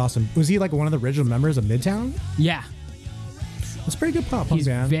been in these awesome. Was he like one of the original members of Midtown? Yeah. That's pretty good pop punk He's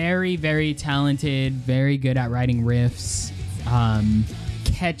band. very, very talented, very good at writing riffs.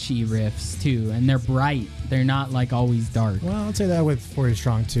 Catchy riffs too, and they're bright. They're not like always dark. Well, I'd say that with For Your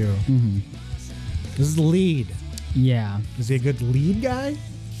Strong too. Mm-hmm. This is the lead. Yeah. Is he a good lead guy?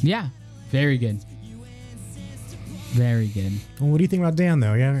 Yeah. Very good. Very good. Well, what do you think about Dan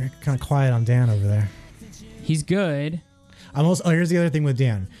though? Yeah, kind of quiet on Dan over there. He's good. Here's the other thing with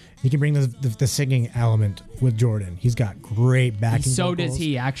Dan. He can bring the singing element with Jordan. He's got great backing vocals. So does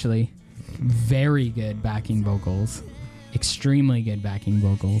he, actually. Very good backing vocals. Extremely good backing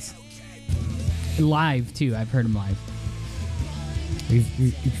vocals. Live, too. I've heard him live.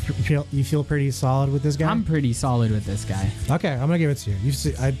 You feel pretty solid with this guy? I'm pretty solid with this guy. Okay, I'm gonna give it to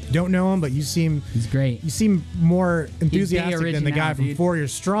you. I don't know him, but he's great. You seem more enthusiastic than the guy from For Your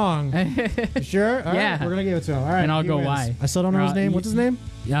Strong. You sure? All yeah, right, we're gonna give it to him. All right, and I'll go why. I still don't know his name. What's his name?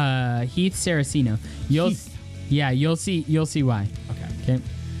 Heath Saraceno. You'll see why. Okay.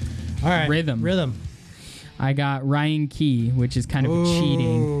 All right. Rhythm. I got Ryan Key, which is kind of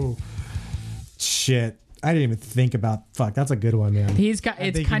cheating. Shit. I didn't even think about. Fuck, that's a good one, man. It's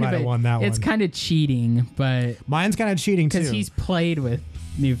kind of cheating, but mine's kind of cheating too because he's played with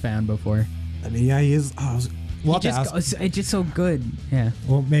Newfound before. I mean, yeah, he is. It's just so good. Yeah.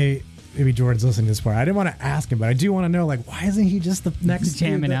 Well, maybe Jordan's listening to this part. I didn't want to ask him, but I do want to know, like, why isn't he just the next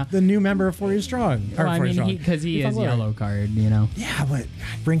jamming out the new member of For Your Strong? Well, I mean, because he is yellow card, Yeah, but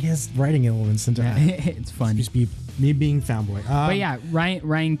bring his writing elements into it. It's fun. Just be me being Foundboy. But yeah,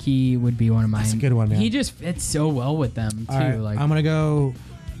 Ryan Key would be one of mine. That's a good one, man. He just fits so well with them too. Right, like I'm gonna go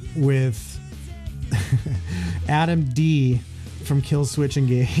with Adam D from Kill Switch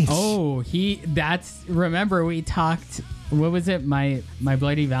Engage. Oh, remember we talked. What was it? My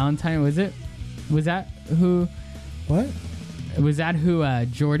Bloody Valentine. Was that who? What? Was that who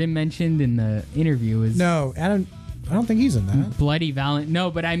Jordan mentioned in the interview? No, Adam. I don't think he's in that. Bloody Valentine. No,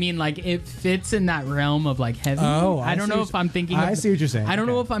 but I mean, like, it fits in that realm of like heavy. Oh, I don't know if I'm thinking. I see what you're saying. I don't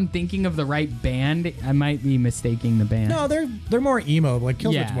know if I'm thinking of the right band. I might be mistaking the band. No, they're more emo. Like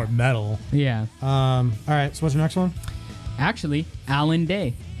Kill Switch's more metal. Yeah. All right. So what's your next one? Actually, Alan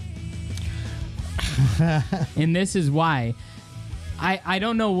Day. And this is why. I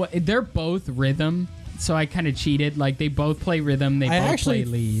don't know what they're both rhythm, so I kind of cheated. Like they both play rhythm, they both play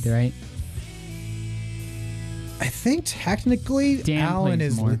lead, right? I think technically Dan Alan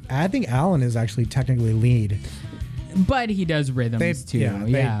is more. I think Alan is actually technically lead. But he does rhythms too.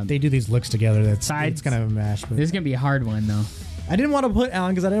 Yeah, they do these looks together. It's kind of a mash. But this is gonna be a hard one though. I didn't want to put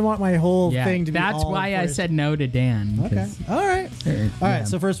Alan because I didn't want my whole thing to be. That's why I said no to Dan. Okay. All right. All right.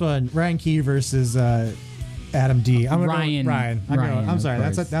 So first one, Ryan Key versus Adam D. I'm gonna Ryan. go with Ryan. Ryan, I'm sorry.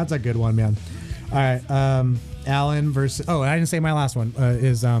 of That's a good one, man. All right. Alan versus. Oh, I didn't say my last one.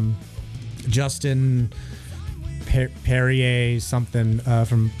 Is Justin Perrier something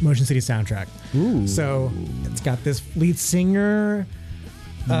from Motion City Soundtrack. Ooh. So it's got this lead singer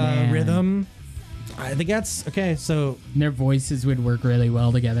rhythm. I think that's okay. So their voices would work really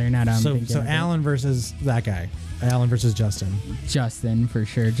well together. Now that I'm thinking so of it. Alan versus that guy. Alan versus Justin. Justin for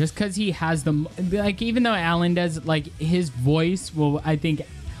sure. Just because he has the like, even though Alan does like his voice will, I think,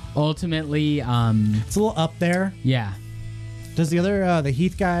 ultimately, It's a little up there. yeah, Does the other the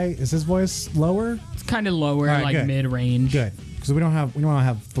Heath guy, is his voice lower? it's kind of lower, All right, like good. mid range. Good, because we don't want to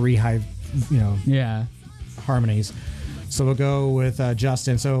have three high, Yeah. harmonies. So we'll go with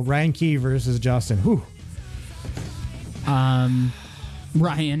Justin. So Ryan Key versus Justin. Whew.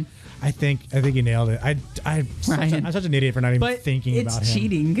 Ryan. I think you nailed it. I'm such an idiot for not even But thinking it's about him.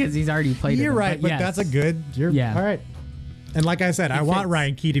 cheating because he's already played it. You're right, but yes. that's a good. Yeah. All right. And like I said, I want fits.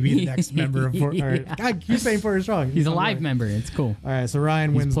 Ryan Key to be the next member of. All right. Yeah. God, keep saying for strong. He's a live member. It's cool. All right, so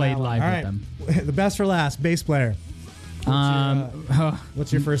Ryan wins. played that one. live All with right. The best for last, bass player.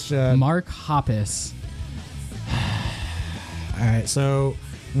 What's your first? Mark Hoppus. All right, so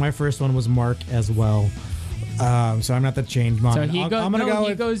my first one was Mark as well. So I'm gonna have to change mine. So he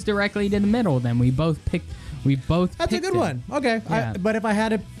go. goes directly to the middle. Then we both picked. That's a good one. Okay, Yeah. but if I had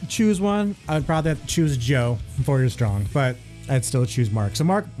to choose one, I would probably have to choose Joe from 4 Years Strong. But I'd still choose Mark. So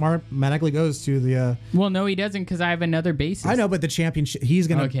Mark automatically goes to the. Well, no, he doesn't because I have another bassist. I know, but the championship, he's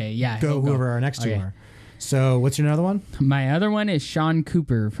gonna he'll go whoever our next two Okay. are. So what's your other one? My other one is Sean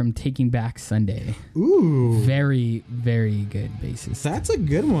Cooper from Taking Back Sunday. Ooh, Very, very good bassist. that's a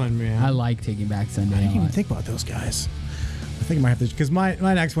good one, man. I like Taking Back Sunday. I a didn't even lot. think about those guys. I think I might have to, because my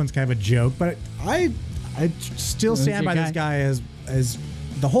next one's kind of a joke, but I still Who's stand your by this guy as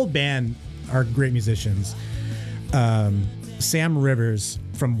the whole band are great musicians. Sam Rivers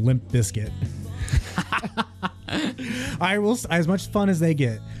from Limp Bizkit. I will, as much fun as they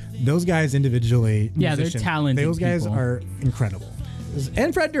get, those guys individually, Yeah, they're musicians, talented Those guys people. are incredible.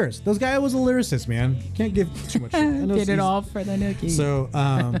 And Fred Durst, those guy was a lyricist, man. Can't give too much. I know Get it he's- all for the nookie. So,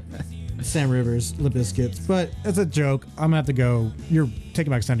 Sam Rivers, Limp Bizkit, but it's a joke. I'm gonna have to go. You're Taking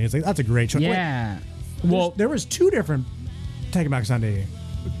Back Sunday. It's like that's a great choice. yeah. Wait, Well, there was two different Taking Back Sunday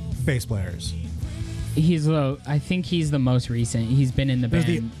bass players. I think he's the most recent. He's been in the There's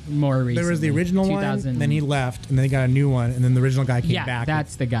band more recently. There was the original one, 2000. then he left, and then he got a new one, and then the original guy came Yeah, back.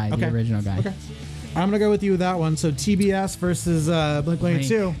 that's the guy, Okay. the original guy. Okay. I'm gonna go with you with that one. So TBS versus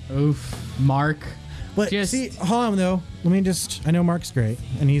Blink-182. Oof. Mark. But Just- see, hold on though. Let me just. I know Mark's great,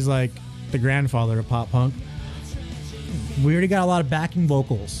 and he's like the grandfather of pop punk. We already got a lot of backing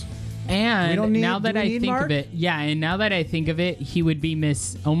vocals. And don't need- now do that we I need think Mark? of it, and now that I think of it, he would be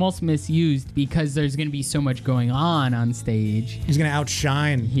almost misused because there's going to be so much going on stage. He's gonna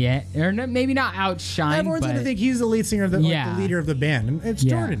outshine. Yeah, or no, maybe not outshine, Everyone's but gonna think he's the lead singer, of the leader of the band, and it's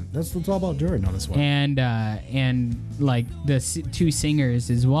Yeah. Jordan. That's it's all about Jordan on this one. and like the two singers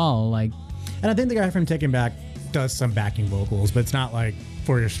as well. Like, And I think the guy from Taking Back does some backing vocals, but it's not like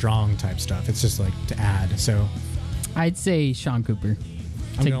For Your Strong type stuff. It's just like to add. So I'd say Sean Cooper.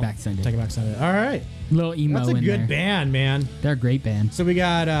 Take Back Sunday. Take Back Sunday. All right, Little emo that's a in good there. band, man. They're a great band. So we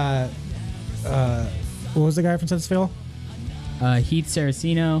got what was the guy from Census Heath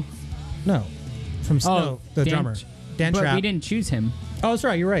Saraceno. No, from the Dan- drummer, Dan but Trapp. we didn't choose him. Oh, that's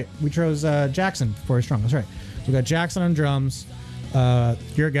right. You're right. We chose Jackson for his strong. That's right. So we got Jackson on drums,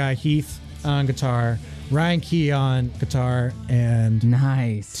 your guy Heath on guitar, Ryan Key on guitar, and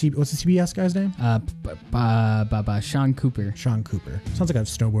Nice. what's the TBS guy's name? Sean Cooper. Sean Cooper. Sounds like a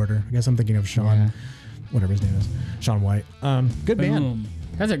snowboarder. I guess I'm thinking of Sean, Yeah. whatever his name is, Sean White. Good band. Boom.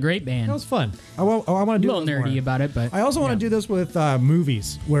 That's a great band. That was fun. I want to a do little those nerdy more. about it, but I also want yeah. to do this with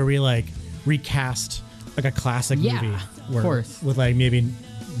movies where we like recast like a classic Yeah, movie. of course. With like maybe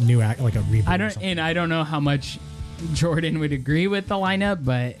new act, like a reboot. I or don't, something. and I don't know how much Jordan would agree with the lineup,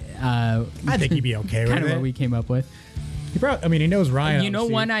 but I think he'd be okay with kind of it. what we came up with. He probably, I mean, he knows Ryan. You know,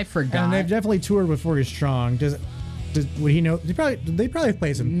 obviously. one I forgot. And they've definitely toured before he's strong. Would he know? They probably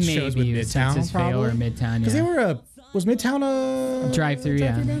play some shows with Maybe Midtown, Census Fail probably. or Midtown, Because yeah. they were was Midtown a Drive-through,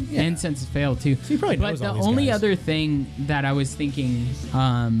 yeah. band? And Census Fail too. he probably but knows the all these only guys. other thing that I was thinking,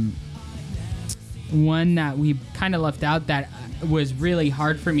 one that we kind of left out that was really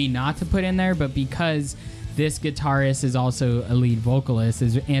hard for me not to put in there, but because this guitarist is also a lead vocalist,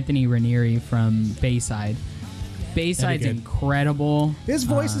 is Anthony Ranieri from Bayside. Bayside's good. incredible. His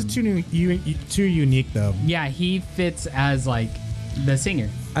voice is too unique, though. Yeah, he fits as like the singer.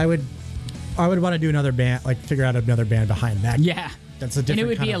 I would want to do another band, like figure out another band behind that. Yeah. That's a different. And it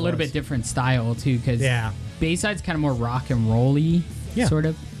would kind be a of little voice. bit different style too, because Yeah. Bayside's kind of more rock and roll-y, sort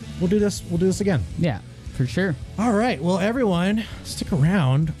of. We'll do this again. Yeah, for sure. All right. Well, everyone, stick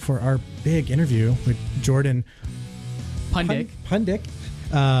around for our big interview with Jordan Pundik. Pundik.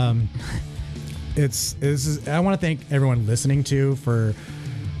 I want to thank everyone listening for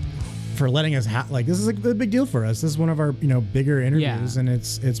letting us this is a big deal for us. This is one of our bigger interviews, and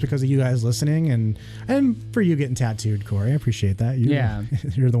it's because of you guys listening and for you getting tattooed, Corey. I appreciate that.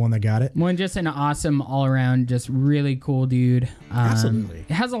 You're the one that got it. One, just an awesome all around, just really cool dude. Absolutely.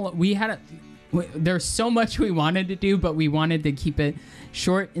 It has there's so much we wanted to do, but we wanted to keep it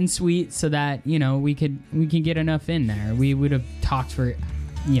short and sweet so that we can get enough in there. We would have talked for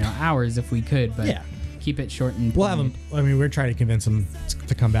hours if we could, but keep it short and we'll have him. I mean, we're trying to convince him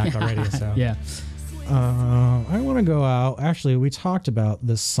to come back already. So yeah. I want to go out. Actually, we talked about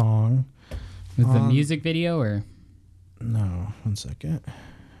this song with the music video, or no? 1 second.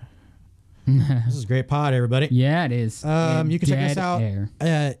 This is a great pod, everybody. Yeah, it is. You can check us out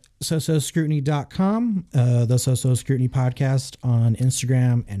at sososcrutiny.com, the So Scrutiny podcast on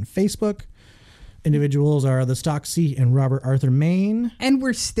Instagram and Facebook. Individuals are the Stocksy and Robert Arthur Main. And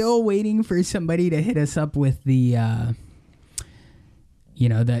we're still waiting for somebody to hit us up with the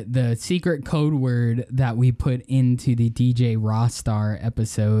the secret code word that we put into the DJ Rostar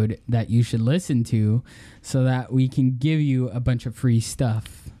episode that you should listen to so that we can give you a bunch of free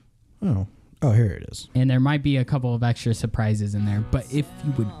stuff. Oh, here it is. And there might be a couple of extra surprises in there, but if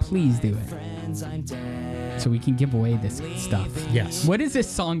you would please do it so we can give away this stuff. Yes. What is this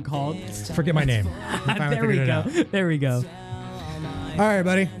song called? Forget my name. There we go. There we go. All right,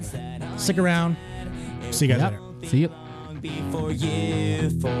 everybody. Stick around. See you guys later. See you. Before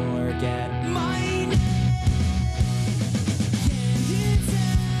you forget my name.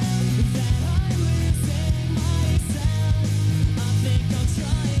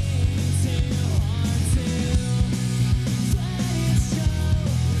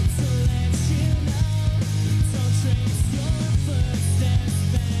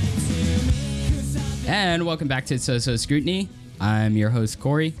 And welcome back to So Scrutiny. I'm your host,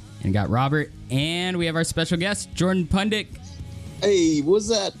 Corey, and got Robert, and we have our special guest, Jordan Pundik. Hey,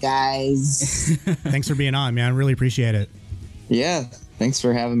 what's up, guys? Thanks for being on, man. Really appreciate it. Yeah, thanks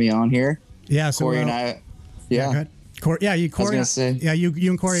for having me on here. Yeah, so Corey and I. Yeah, Corey. Yeah, you, Corey. I was gonna say. Yeah, you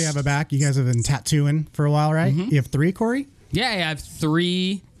and Corey have a back. You guys have been tattooing for a while, right? You have 3, Corey? Yeah, I have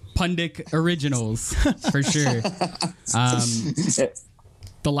 3 Pundik originals for sure.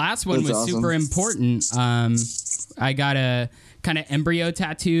 The last one was awesome. super important. I got a kind of embryo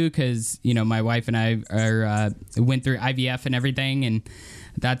tattoo because my wife and I went through IVF and everything, and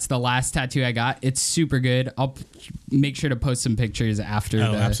that's the last tattoo I got. It's super good. I'll make sure to post some pictures after.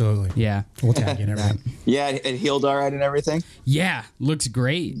 Oh, absolutely. Yeah, we'll tag you and everything. Yeah, it healed all right and everything. Yeah, looks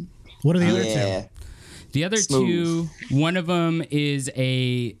great. What are the other Yeah. two? The other Smooth. 2, one of them is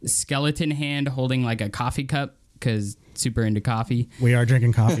a skeleton hand holding like a coffee cup because super into coffee. We are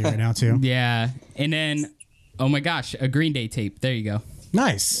drinking coffee right now too. Yeah, and then oh my gosh, a Green Day tape. There you go.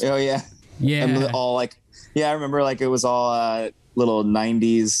 Nice. Oh yeah. Yeah. And all I remember it was all little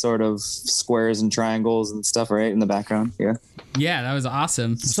 90s sort of squares and triangles and stuff right in the background. Yeah. Yeah, that was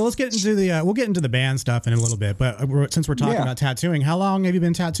awesome. So let's get into we'll get into the band stuff in a little bit, but since we're talking about tattooing, how long have you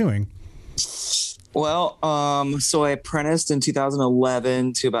been tattooing? Well, so I apprenticed in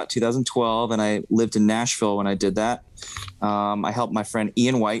 2011 to about 2012, and I lived in Nashville when I did that. I helped my friend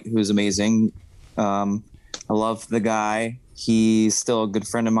Ian White, who's amazing. I love the guy. He's still a good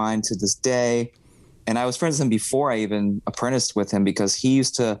friend of mine to this day. And I was friends with him before I even apprenticed with him because he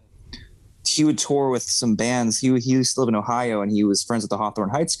would tour with some bands. He used to live in Ohio, and he was friends with the Hawthorne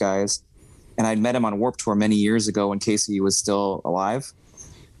Heights guys. And I'd met him on Warped Tour many years ago when Casey was still alive.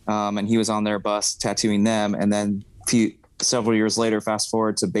 And he was on their bus tattooing them. And then several years later, fast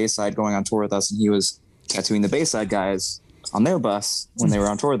forward to Bayside going on tour with us, and he was tattooing the Bayside guys on their bus when they were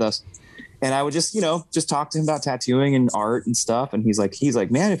on tour with us. And I would just talk to him about tattooing and art and stuff. And he's like,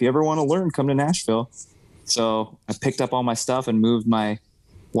 man, if you ever want to learn, come to Nashville. So I picked up all my stuff and moved my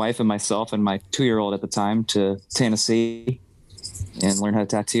wife and myself and my 2-year-old at the time to Tennessee and learned how to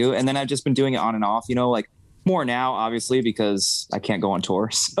tattoo. And then I've just been doing it on and off, more now, obviously, because I can't go on tour.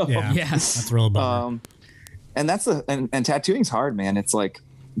 So Yeah, that's a real bummer. and that's and tattooing's hard, man. It's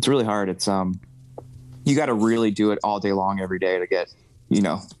really hard. It's you got to really do it all day long every day to get,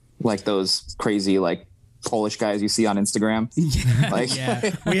 like those crazy Polish guys you see on Instagram.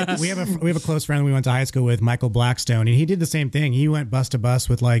 we have a close friend we went to high school with, Michael Blackstone, and he did the same thing. He went bus to bus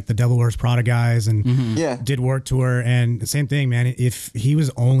with the Devil Wears Prada guys and did Warped Tour, and the same thing, man. If he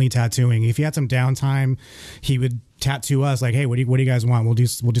was only tattooing, if he had some downtime, he would tattoo us. Like, hey, what do you guys want? We'll do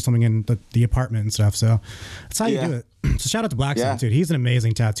something in the apartment and stuff. So that's how you do it. So shout out to Black Sun, dude. He's an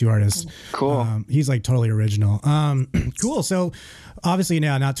amazing tattoo artist. Cool. He's like totally original. Cool. So obviously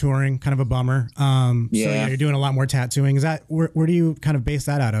now not touring, kind of a bummer. So yeah, you're doing a lot more tattooing. Is that where do you kind of base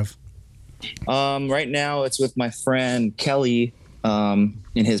that out of? Right now it's with my friend Kelly in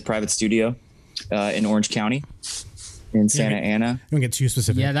his private studio in Orange County in Santa Ana. Don't get too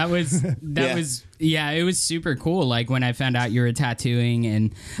specific. Yeah, that was it was super cool. Like when I found out you were tattooing,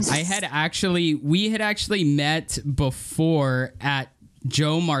 and we had actually met before at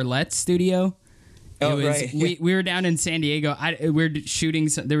Joe Marlette's studio. Right. We were down in San Diego. They were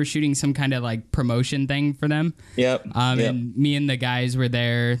shooting some kind of like promotion thing for them. Yep. And me and the guys were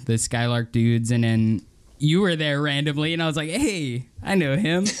there, the Skylark dudes, and then you were there randomly, and I was like, hey, I know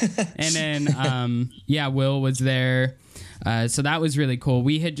him. And then Will was there. So that was really cool.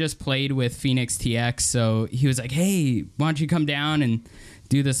 We had just played with Phoenix TX, so he was like, hey, why don't you come down and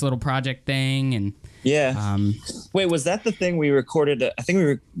do this little project thing? And wait, was that the thing we recorded? I think we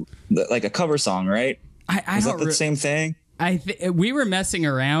were like a cover song, right? Is that the same thing? We were messing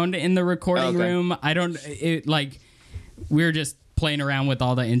around in the recording room. We were just playing around with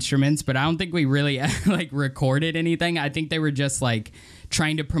all the instruments, but I don't think we really like recorded anything. I think they were just like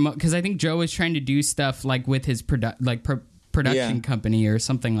trying to promote, because I think Joe was trying to do stuff like with his production company or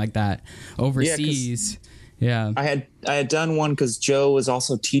something like that overseas. Yeah. I had done one because Joe was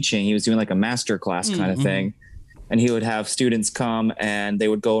also teaching. He was doing like a master class kind of thing. And he would have students come and they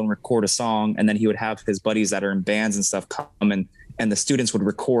would go and record a song. And then he would have his buddies that are in bands and stuff come and the students would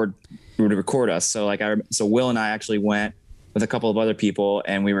record us. So so Will and I actually went with a couple of other people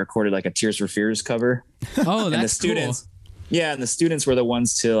and we recorded like a Tears for Fears cover. Oh, that's and the students, cool. Yeah. And the students were the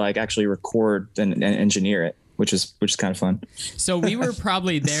ones to like actually record and engineer it, which is kind of fun. So we were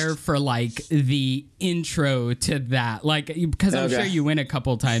probably there for like the intro to that, like, because I'm sure you went a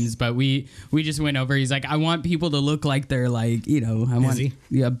couple times, but we just went over. He's like, I want people to look like they're like, busy.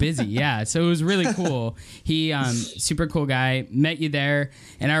 Busy. Yeah. So it was really cool. He, super cool guy, met you there.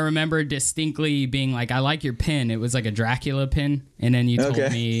 And I remember distinctly being like, I like your pin. It was like a Dracula pin. And then you told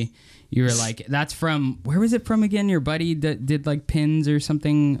me, you were like, that's from, where was it from again? Your buddy that did like pins or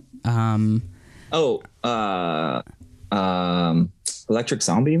something. Electric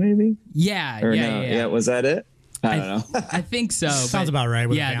Zombie, maybe? Yeah. Was that it? I don't know. I think so. Sounds about right.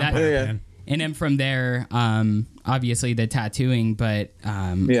 With and then from there, obviously the tattooing, but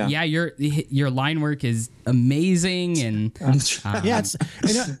your line work is amazing, and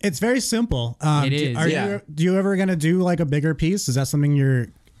it's very simple. It is. Do you ever gonna do like a bigger piece? Is that something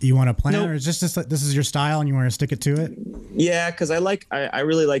you want to plan, or is just like, this is your style and you want to stick it to it? Yeah, because I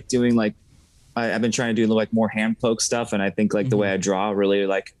really like doing like. I've been trying to do like more hand poke stuff, and I think like the way I draw really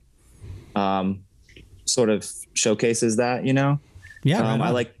like, sort of showcases that, Yeah,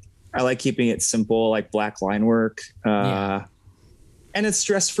 I like keeping it simple, like black line work, and it's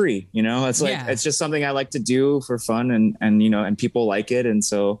stress free. It's like it's just something I like to do for fun, and and people like it, and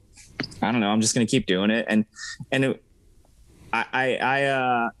so I don't know. I'm just gonna keep doing it, and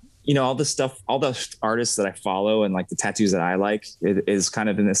all the stuff, all the artists that I follow and like the tattoos that I like, it is kind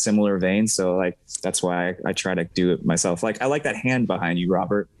of in a similar vein. So like, that's why I try to do it myself. Like I like that hand behind you,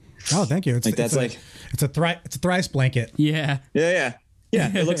 Robert. Oh, thank you. It's a thrice blanket. Yeah. Yeah,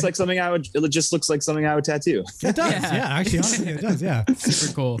 it looks like something it just looks like something I would tattoo. It does. Yeah, actually, honestly, it does. Yeah.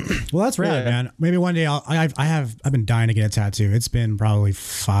 Super cool. Well, that's rad, man. Maybe one day I've been dying to get a tattoo. It's been probably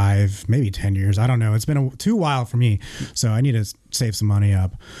 5, maybe 10 years. I don't know. It's been too while for me. So I need to save some money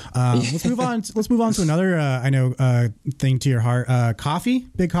up. Let's move on. Let's move on to another, thing to your heart. Coffee,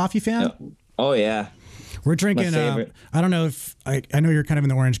 big coffee fan. Oh yeah. We're drinking. I don't know if I know you're kind of in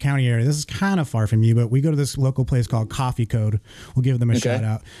the Orange County area. This is kind of far from you, but we go to this local place called Coffee Code. We'll give them a shout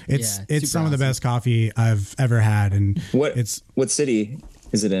out. It's some of the best coffee I've ever had. And what city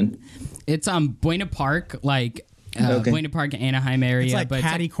is it in? It's on Buena Park, Buena Park, Anaheim area. It's like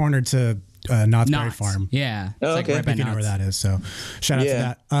patty corner to Knott's Berry Farm. Yeah. Oh, okay. Like right you know where that is. So shout out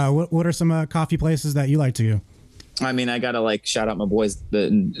to that. What are some coffee places that you like to go? I mean, I gotta shout out my boys,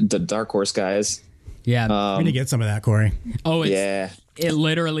 the Dark Horse guys. Yeah. We need to get some of that, Corey. Oh, it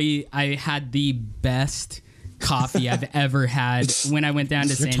literally, I had the best coffee I've ever had when I went down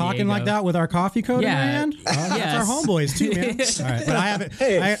to San Diego. You're talking like that with our coffee code in your hand? That's our homeboys too, man. All right. But I haven't,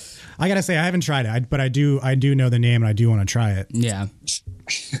 I gotta say, I haven't tried it, but I do know the name and I do want to try it. Yeah.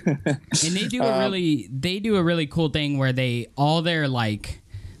 And they do a really cool thing where they have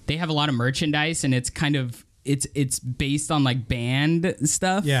a lot of merchandise, and it's kind of, it's based on like band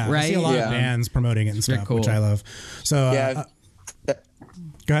stuff, right? I see a lot of bands promoting it and stuff, cool. Which I love. So,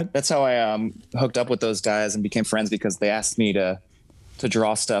 go Go ahead. That's how I hooked up with those guys and became friends, because they asked me to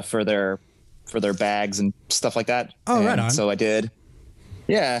draw stuff for their bags and stuff like that. Oh, and right on. So I did.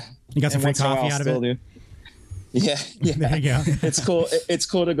 Yeah. You got some And free once in a while, coffee out of still it? do. Yeah. There you go. It's cool. It's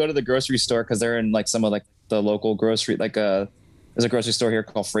cool to go to the grocery store, because they're in like some of like the local grocery, like there's a grocery store here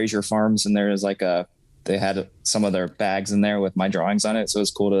called Fraser Farms, and there's like they had some of their bags in there with my drawings on it. So it's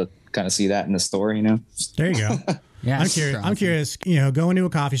cool to kind of see that in the store, you know? There you go. Yeah, I'm curious. I'm curious. You know, go into a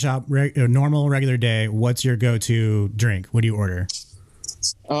coffee shop, normal regular day. What's your go-to drink? What do you order?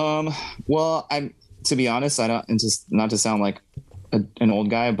 Well, to be honest, I don't, and just not to sound like an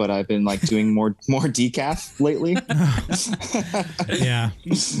old guy, but I've been like doing more decaf lately. Yeah,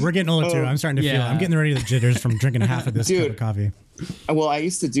 we're getting older too. I'm starting to feel. I'm getting ready to the jitters from drinking half of this cup of coffee. Well, I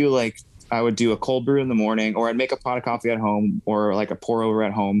used to do I would do a cold brew in the morning, or I'd make a pot of coffee at home, or like a pour over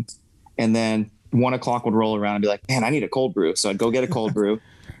at home, and then 1 o'clock would roll around and be like, man, I need a cold brew. So I'd go get a cold brew,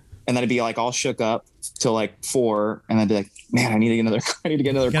 and then I'd be like all shook up till like 4, and I'd be like, man, I need to get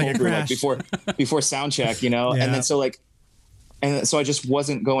another cold brew like before sound check, you know? Yeah. And then so I just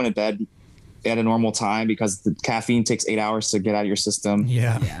wasn't going to bed at a normal time, because the caffeine takes 8 hours to get out of your system.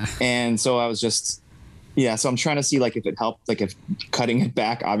 Yeah. And so I was just, so I'm trying to see like if it helped, like if cutting it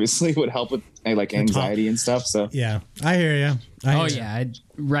back obviously would help with like anxiety and stuff. So yeah, I hear you. I'm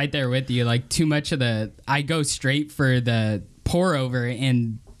right there with you. Like too much of I go straight for the pour over,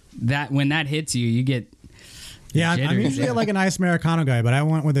 and that when that hits you, you get. Yeah, I'm usually like an iced Americano guy, but I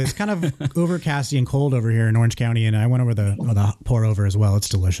went with it's kind of overcasty and cold over here in Orange County, and I went over the pour over as well. It's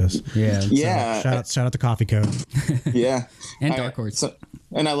delicious. Yeah. So, shout out to Coffee Code. Yeah. And Dark Horse.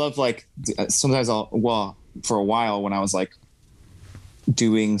 And I love like sometimes for a while when I was like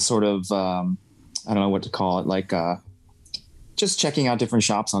doing sort of I don't know what to call it, like just checking out different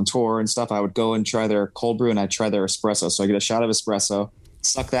shops on tour and stuff, I would go and try their cold brew, and I'd try their espresso. So I get a shot of espresso,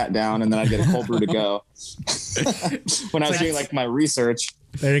 suck that down, and then I get a cold brew to go. When I was doing like my research.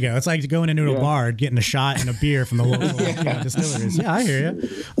 There you go. It's like going into a bar, getting a shot and a beer from the local distilleries. Yeah, I hear you.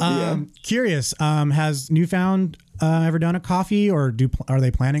 Curious, has Newfound ever done a coffee, or are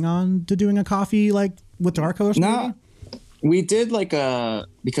they planning on doing a coffee like with Dark Horse? No, we did like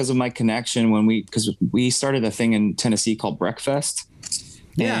because of my connection because we started a thing in Tennessee called Breakfast.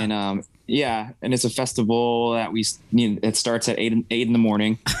 Yeah. And and it's a festival that it starts at 8 in the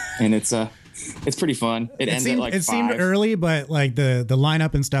morning, and it's pretty fun. It ends at like 5. It seemed early, but like the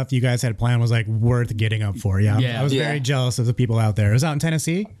lineup and stuff you guys had planned was like worth getting up for. Yeah. I was very jealous of the people out there. It was out in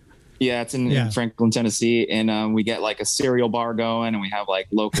Tennessee. Yeah, it's in Franklin, Tennessee, and we get like a cereal bar going, and we have like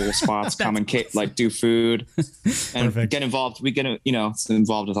local spots come and like do food and get involved. We get it's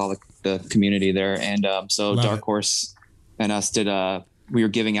involved with all the community there, and so Love Dark Horse and us did we were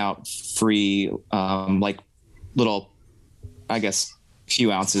giving out free like little, I guess,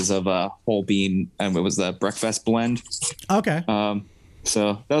 few ounces of whole bean, and it was the breakfast blend. Okay.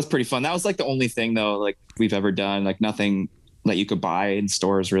 So that was pretty fun. That was like the only thing though, like we've ever done, like nothing that you could buy in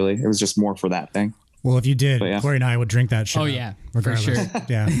stores really. It was just more for that thing. Well, if you did, Corey and I would drink that shit. Oh yeah, regardless. for sure.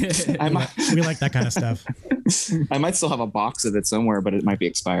 Yeah. we like that kind of stuff. I might still have a box of it somewhere, but it might be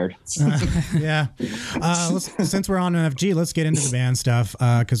expired. Yeah. Since we're on NFG, let's get into the band stuff.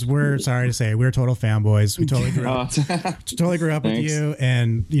 Because we're sorry to say we're total fanboys. We totally grew up with you,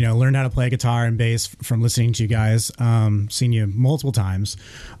 and learned how to play guitar and bass from listening to you guys. Seen you multiple times.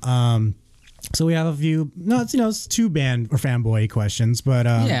 So we have a few. No, it's two band or fanboy questions, but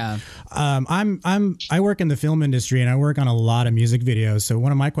I work in the film industry and I work on a lot of music videos. So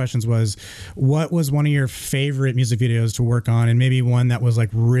one of my questions was, what was one of your favorite music videos to work on, and maybe one that was like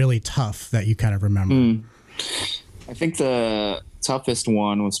really tough that you kind of remember? I think the toughest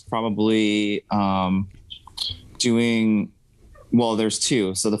one was probably doing. Well, there's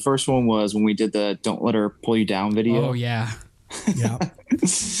two. So the first one was when we did the "Don't Let Her Pull You Down" video. Oh yeah. Yeah.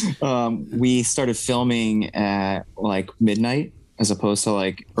 We started filming at like midnight as opposed to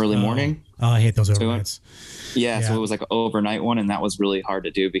like early morning. Oh, I hate those overnights. So it was like an overnight one, and that was really hard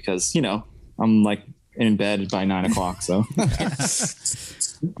to do because I'm like in bed by 9 o'clock. So that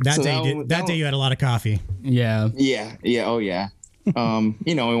day you had a lot of coffee. Yeah. Oh yeah.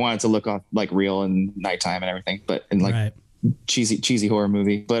 We wanted to look like real and nighttime and everything, but in like cheesy horror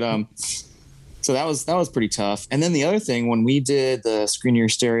movie. But so that was pretty tough. And then the other thing, when we did the Screen Your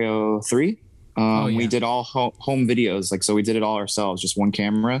Stereo 3, we did all home videos. Like, so we did it all ourselves, just one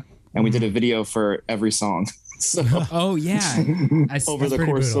camera, and we did a video for every song. So over the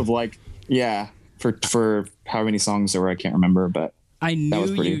course of like, for how many songs there were, I can't remember, but I That was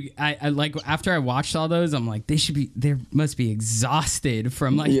knew pretty- you. I like after I watched all those, I'm like, they must be exhausted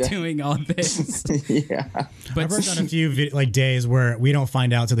from like Yeah. doing all this. Yeah. But I've worked on a few like days where we don't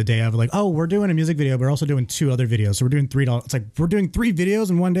find out to the day of like, oh, we're doing a music video, but we're also doing 2 other videos. So we're doing $3. It's like we're doing 3 videos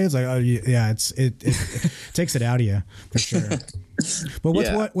in one day. It's like, oh yeah, it takes it out of you for sure. But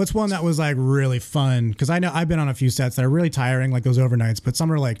what's one that was like really fun? Because I know I've been on a few sets that are really tiring, like those overnights. But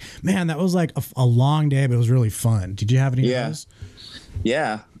some are like, man, that was like a long day, but it was really fun. Did you have any of those?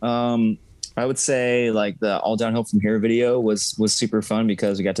 Yeah. I would say like the All Downhill From Here video was super fun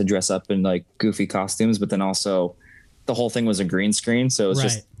because we got to dress up in like goofy costumes, but then also the whole thing was a green screen. So it was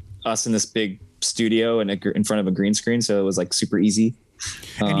just us in this big studio and in front of a green screen. So it was like super easy.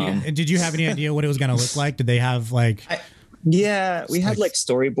 And did you have any idea what it was going to look like? Did they have like... Yeah, we had like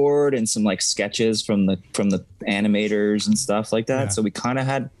storyboard and some like sketches from the animators and stuff like that. Yeah. So we kind of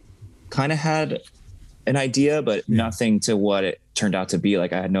had an idea, but nothing to what it turned out to be.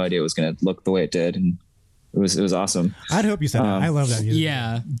 Like I had no idea it was going to look the way it did, and it was awesome. I'd hope you said that. I love that music.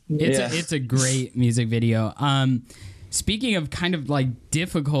 yeah, it's a great music video. Speaking of kind of like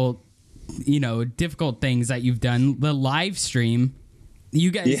difficult things that you've done, the live stream. You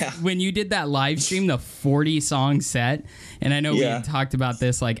guys, when you did that live stream, the 40 song set, and I know we had talked about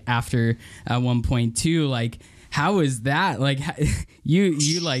this like after at one point too. Like, how was that? Like,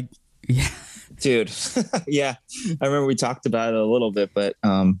 you like, yeah, dude. Yeah, I remember we talked about it a little bit, but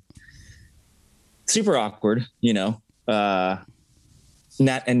super awkward, you know. And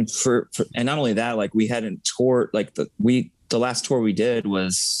not only that, like we hadn't toured. Like the last tour we did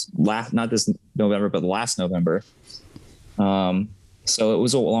was not this November, but last November. So it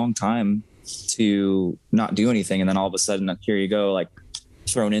was a long time to not do anything. And then all of a sudden, here you go, like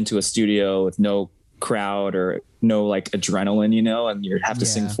thrown into a studio with no crowd or no like adrenaline, you know, and you have to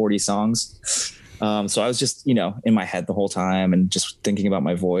sing 40 songs. So I was just, you know, in my head the whole time and just thinking about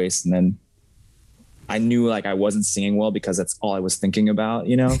my voice. And then I knew like I wasn't singing well because that's all I was thinking about,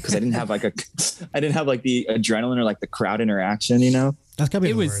 you know, because I didn't have like the adrenaline or like the crowd interaction, you know. That's gotta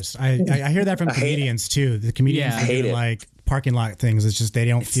be the worst. I hear that from comedians too. The comedians that do like parking lot things. It's just they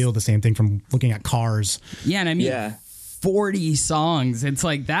don't feel the same thing from looking at cars. Yeah, and I mean 40 songs. It's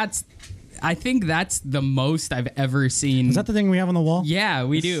like I think that's the most I've ever seen. Is that the thing we have on the wall? Yeah,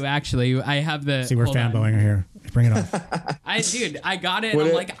 we do actually. I have the. See, we're fanboying here. Bring it on. I got it. And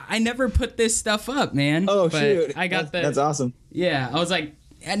I'm like, I never put this stuff up, man. Oh, but shoot! I got that's awesome. Yeah, I was like,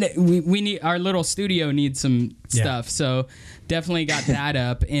 and we need our little studio needs some stuff, so definitely got that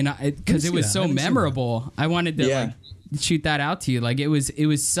up, and because it was so memorable, I wanted to like shoot that out to you. Like it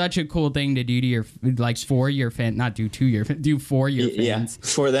was such a cool thing to do to your like for your fan, not do to your do for your fans. Yeah,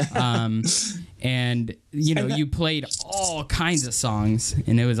 for them. And you know, you played all kinds of songs,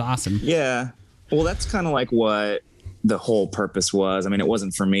 and it was awesome. Yeah. Well, that's kind of like what the whole purpose was. I mean, it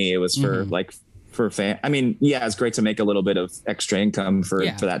wasn't for me. It was for for fan. I mean, yeah, it's great to make a little bit of extra income for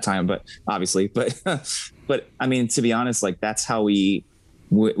that time, but obviously, but I mean, to be honest, like that's how we've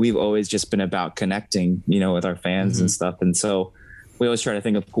always just been about connecting, you know, with our fans and stuff. And so we always try to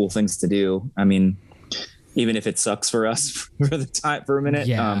think of cool things to do. I mean, even if it sucks for us for a minute,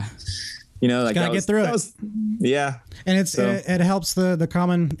 you know, like gotta get through it. And it helps the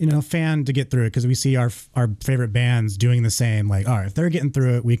common, you know, fan to get through it because we see our favorite bands doing the same. Like, all right, if they're getting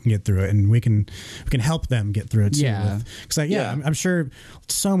through it, we can get through it, and we can help them get through it too. Yeah, because I'm sure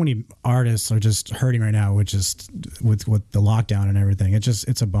so many artists are just hurting right now, with the lockdown and everything.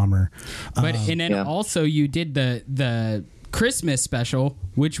 It's a bummer. But and then also you did the Christmas special,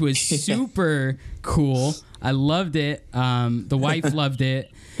 which was super cool. I loved it. The wife loved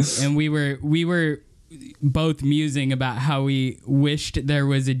it. And we were both musing about how we wished there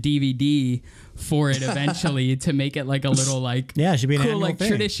was a DVD for it eventually to make it like a little like it should be an cool annual like thing.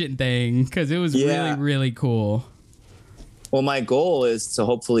 tradition thing because it was really, really cool. Well, my goal is to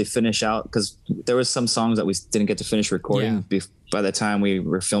hopefully finish out because there was some songs that we didn't get to finish recording by the time we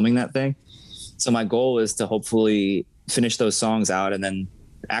were filming that thing. So my goal is to hopefully finish those songs out and then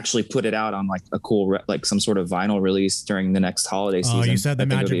actually put it out on like a cool like some sort of vinyl release during the next holiday season. Oh, you said the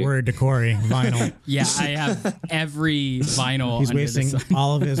magic word to Corey, vinyl. Yeah, I have every vinyl. He's wasting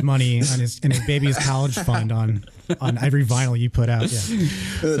all of his money on his baby's college fund on every vinyl you put out.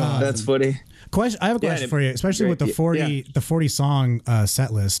 Yeah, that's funny. I have a question for you, especially with the 40 song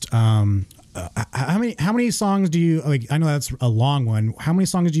set list. How many songs do you like? I know that's a long one. How many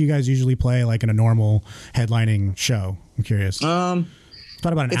songs do you guys usually play like in a normal headlining show? I'm curious. It's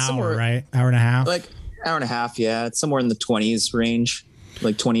about an hour, right? Hour and a half? Like hour and a half, yeah. It's somewhere in the 20s range,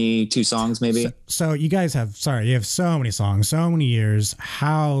 like 22 songs maybe. So you guys have so many songs, so many years.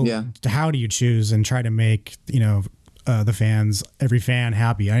 How do you choose and try to make, you know, the fans, every fan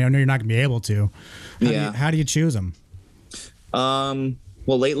happy? I know you're not gonna be able to. How do you choose them?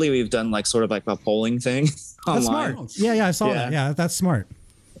 Well, lately we've done like sort of like a polling thing. That's online. smart. Yeah, I saw that. Yeah, that's smart.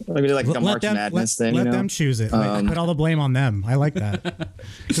 Like we did like a March Madness thing. Let them choose it. Like, put all the blame on them. I like that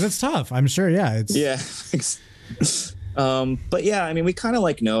because it's tough. I'm sure. Yeah, it's but yeah, I mean, we kind of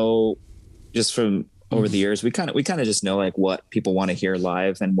like know just from over the years. We kind of just know like what people want to hear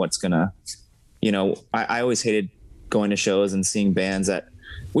live and what's gonna. I always hated going to shows and seeing bands that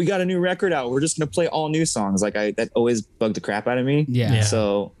we got a new record out. We're just gonna play all new songs. Like that always bugged the crap out of me. Yeah.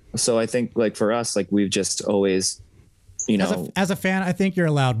 So I think like for us, like we've just always. As a fan, I think you're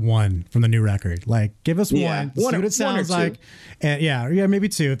allowed one from the new record. Like, give us one, see what it sounds like, and maybe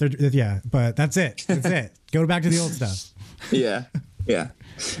two. But that's it. That's it. Go back to the old stuff. Yeah.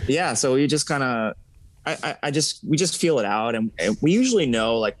 So we just kind of, we just feel it out, and we usually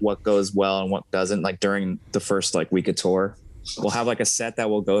know like what goes well and what doesn't. Like during the first like week of tour, we'll have like a set that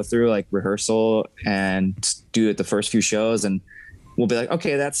we'll go through like rehearsal and do it the first few shows, and we'll be like,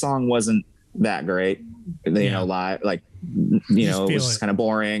 okay, that song wasn't that great, live, like. It was just kind of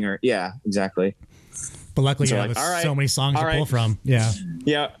boring exactly. But luckily you have so many songs to pull from. Yeah.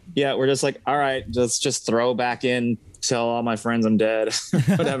 We're just like, all right, just throw back in, tell all my friends I'm dead,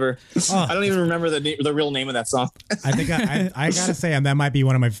 whatever. I don't even remember the real name of that song. I think I gotta say that might be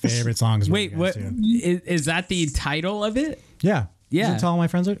one of my favorite songs. Wait, what is that the title of it? Yeah. Is it Tell All My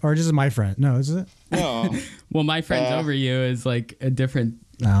Friends, or just My Friend? No, is it? No. Well, My Friends Over You is like a different.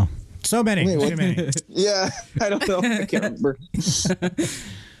 No. So many. Too many. Yeah, I don't know. I can't remember.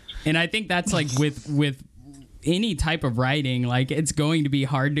 And I think that's like with any type of writing, like it's going to be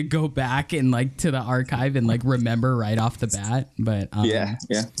hard to go back and like to the archive and like remember right off the bat. But yeah.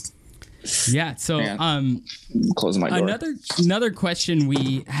 So closing my door. Another question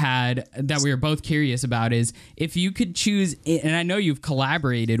we had that we were both curious about is if you could choose, and I know you've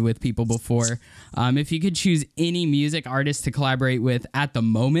collaborated with people before, if you could choose any music artist to collaborate with at the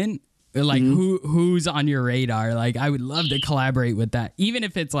moment, like who's on your radar? Like I would love to collaborate with that, even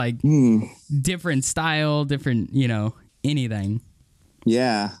if it's like different style, different, anything.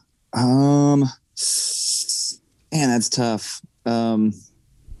 Yeah. Man, that's tough.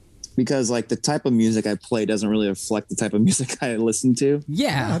 Because like the type of music I play doesn't really reflect the type of music I listen to.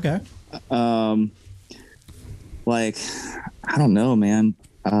 Yeah. Okay. Like, I don't know, man.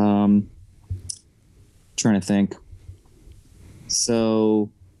 Trying to think. So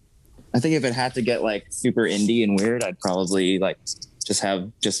I think if it had to get like super indie and weird, I'd probably like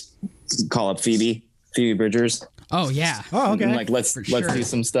just call up Phoebe Bridgers. Oh yeah. Oh, okay. And, like let's do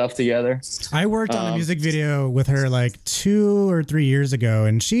some stuff together. I worked on a music video with her like 2 or 3 years ago,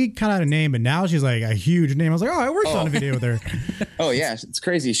 and she kind of had a name, but now she's like a huge name. I was like, I worked on a video with her. Oh yeah, it's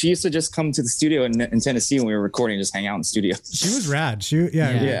crazy. She used to just come to the studio in Tennessee when we were recording, and just hang out in the studio. She was rad.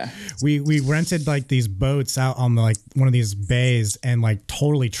 We rented like these boats out on the, like one of these bays and like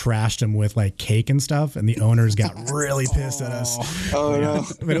totally trashed them with like cake and stuff, and the owners got really pissed at us. Oh no!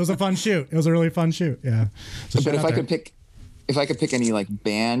 But it was a fun shoot. It was a really fun shoot. Yeah. So if I could pick any like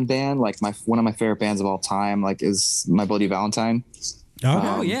band, like one of my favorite bands of all time, like is My Bloody Valentine.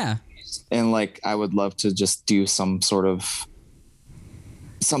 Oh yeah. And like I would love to just do some sort of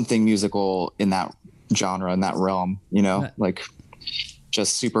something musical in that genre, in that realm, like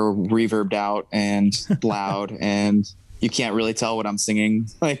just super reverbed out and loud, and you can't really tell what I'm singing.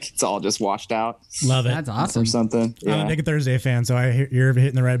 Like it's all just washed out. Love it. That's awesome. Or something. Yeah. I'm a Naked Thursday fan, so you're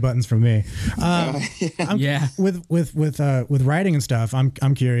hitting the right buttons from me. With writing and stuff,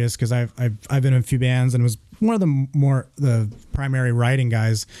 I'm curious because I've been in a few bands and was one of the primary writing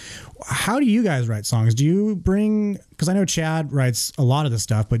guys. How do you guys write songs? Do you bring, because I know Chad writes a lot of this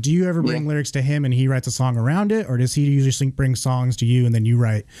stuff, but do you ever bring lyrics to him and he writes a song around it, or does he usually bring songs to you and then you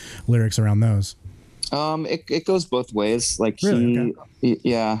write lyrics around those? It goes both ways. Like really?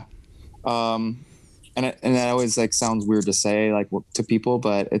 Yeah. And that always like sounds weird to say like to people,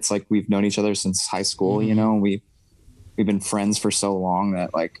 but it's like we've known each other since high school. And we've been friends for so long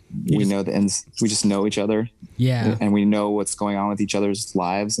that like we know the ends. We just know each other. Yeah. And we know what's going on with each other's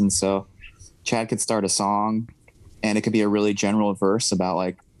lives. And so Chad could start a song, and it could be a really general verse about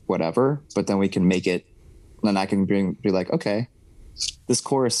like whatever, but then we can make it. Then I can be like, okay, this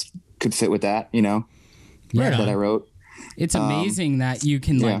chorus could fit with that, that I wrote. It's amazing that you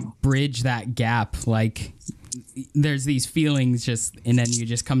can like bridge that gap. Like there's these feelings and then you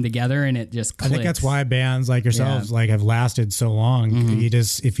just come together and it just clicks. I think that's why bands like yourselves like have lasted so long.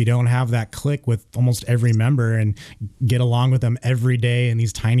 If you don't have that click with almost every member and get along with them every day in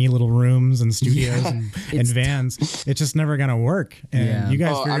these tiny little rooms and studios and vans, it's just never going to work. And you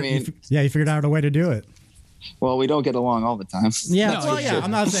guys you figured out a way to do it. Well, we don't get along all the time. Yeah, No, well, yeah. yeah.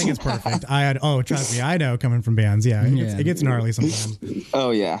 I'm not saying it's perfect. Trust me, I know coming from bands. Yeah, it gets gnarly sometimes.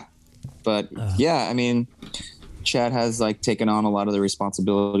 Oh yeah, but yeah, I mean, Chad has like taken on a lot of the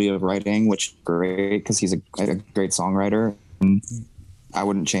responsibility of writing, which is great because he's a great songwriter. And I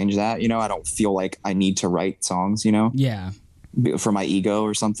wouldn't change that. You know, I don't feel like I need to write songs. You know, Yeah. for my ego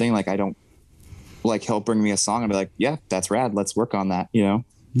or something. Like I don't like he'll bring me a song and be like, yeah, that's rad. Let's work on that. You know.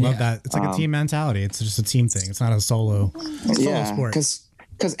 Love that. It's like a team mentality. It's just a team thing. It's not a solo sport.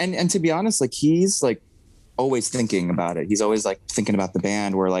 Because and to be honest, like he's like always thinking about it. He's always like thinking about the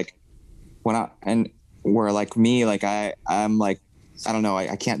band. Where like where like me, like I'm like, I don't know,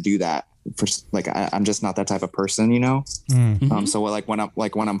 I can't do that for like I'm just not that type of person, you know. Mm-hmm. So like when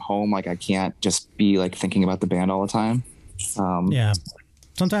I'm home, like I can't just be like thinking about the band all the time. Yeah.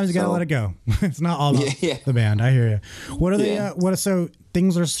 Sometimes you gotta let it go. It's not all about the band. I hear you. What are the so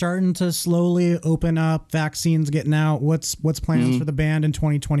things are starting to slowly open up, vaccines getting out. What's plans for the band in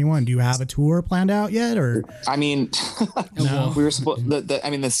 2021? Do you have a tour planned out yet, or? I mean, No. we were supposed.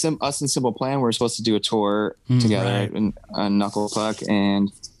 Us and Simple Plan we were supposed to do a tour together in Knuckle Puck,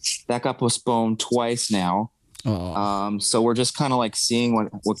 and that got postponed twice now. Oh. So we're just kind of like seeing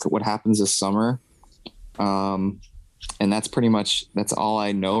what happens this summer. And that's all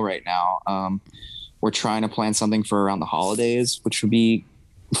I know right now. We're trying to plan something for around the holidays, which would be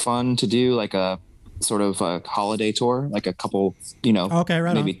fun to do, like a sort of a holiday tour, like a couple, you know,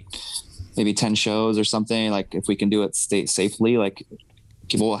 maybe 10 shows or something. Like if we can do it safely, like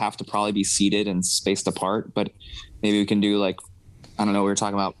people will have to probably be seated and spaced apart, but maybe we can do like, I don't know, we were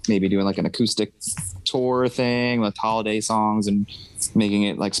talking about maybe doing like an acoustic tour thing with holiday songs and making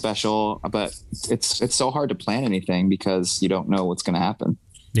it like special, but it's so hard to plan anything because you don't know what's going to happen.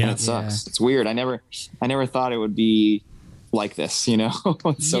 Yeah, and it sucks. It's weird. I never thought it would be like this, you know.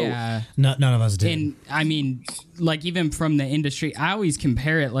 So none of us did. And I mean, like even from the industry, I always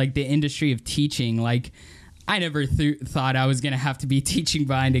compare it like the industry of teaching. Like I never thought I was going to have to be teaching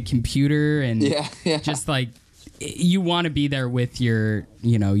behind a computer and just like you want to be there with your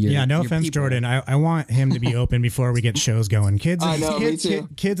no offense, people. Jordan. I want him to be open before we get shows going. Kids, I know, kids, me too.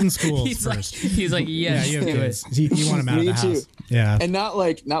 Kids in schools He's first. He's like, yeah, you have do kids. it. You want him out of the house. Yeah, and not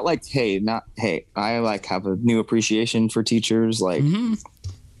like hey, I like have a new appreciation for teachers. Like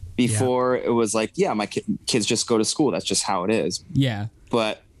before, it was like, my kids just go to school. That's just how it is. Yeah,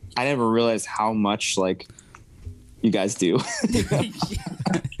 but I never realized how much like you guys do.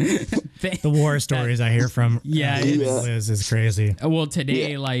 The war stories I hear from Liz is crazy. Well,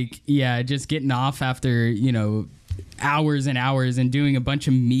 today, just getting off after, hours and hours and doing a bunch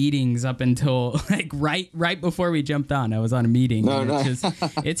of meetings up until like right before we jumped on. I was on a meeting.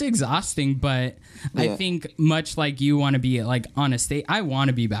 It's exhausting, but I think much like you want to be like on a state, I want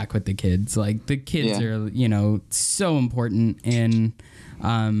to be back with the kids. Like the kids are, so important, and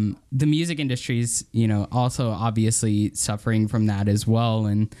the music industry is, also obviously suffering from that as well.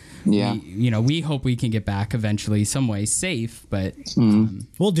 And we hope we can get back eventually some way safe, but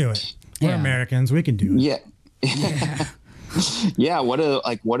we'll do it. We're Americans. We can do it.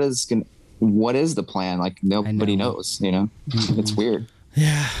 What is the plan? Like nobody knows, it's weird.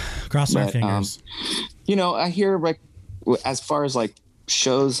 Yeah. Cross our fingers. I hear like, as far as like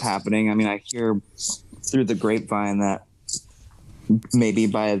shows happening, I mean, I hear through the grapevine that maybe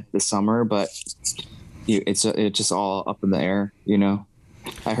by the summer, but it's just all up in the air,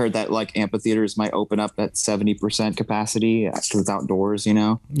 I heard that like amphitheaters might open up at 70% capacity because it's outdoors,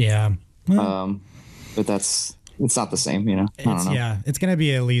 Yeah. But it's not the same, I don't know. Yeah, it's going to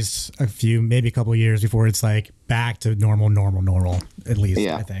be at least maybe a couple of years before it's like back to normal, at least,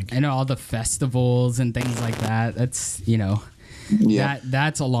 I think. I know all the festivals and things like that. That's,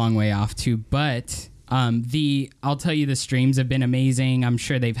 that's a long way off too. But I'll tell you, the streams have been amazing. I'm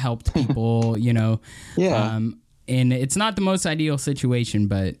sure they've helped people, and it's not the most ideal situation,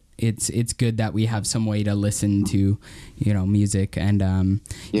 but it's good that we have some way to listen to, music. And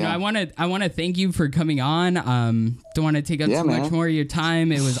I want to thank you for coming on. Don't want to take up too much more of your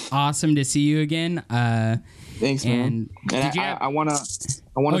time. It was awesome to see you again. Thanks, man. And I want to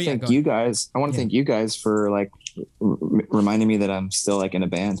thank you guys. I want to thank you guys for like reminding me that I'm still like in a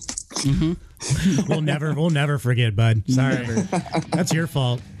band. Mm-hmm. We'll never forget, bud. Sorry, that's your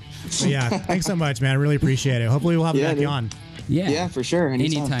fault. But thanks so much, man. I really appreciate it. Hopefully we'll have you back on. Yeah, for sure.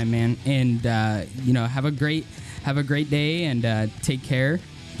 Anytime, man. And have a great day, and take care.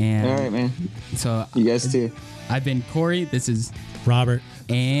 And all right, man. So you guys too. I've been Corey. This is Robert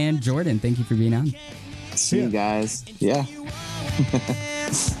and Jordan. Thank you for being on. See you guys. Yeah.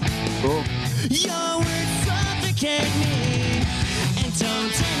 Cool. Your words suffocate me, and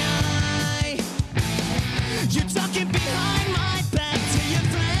don't deny You're talking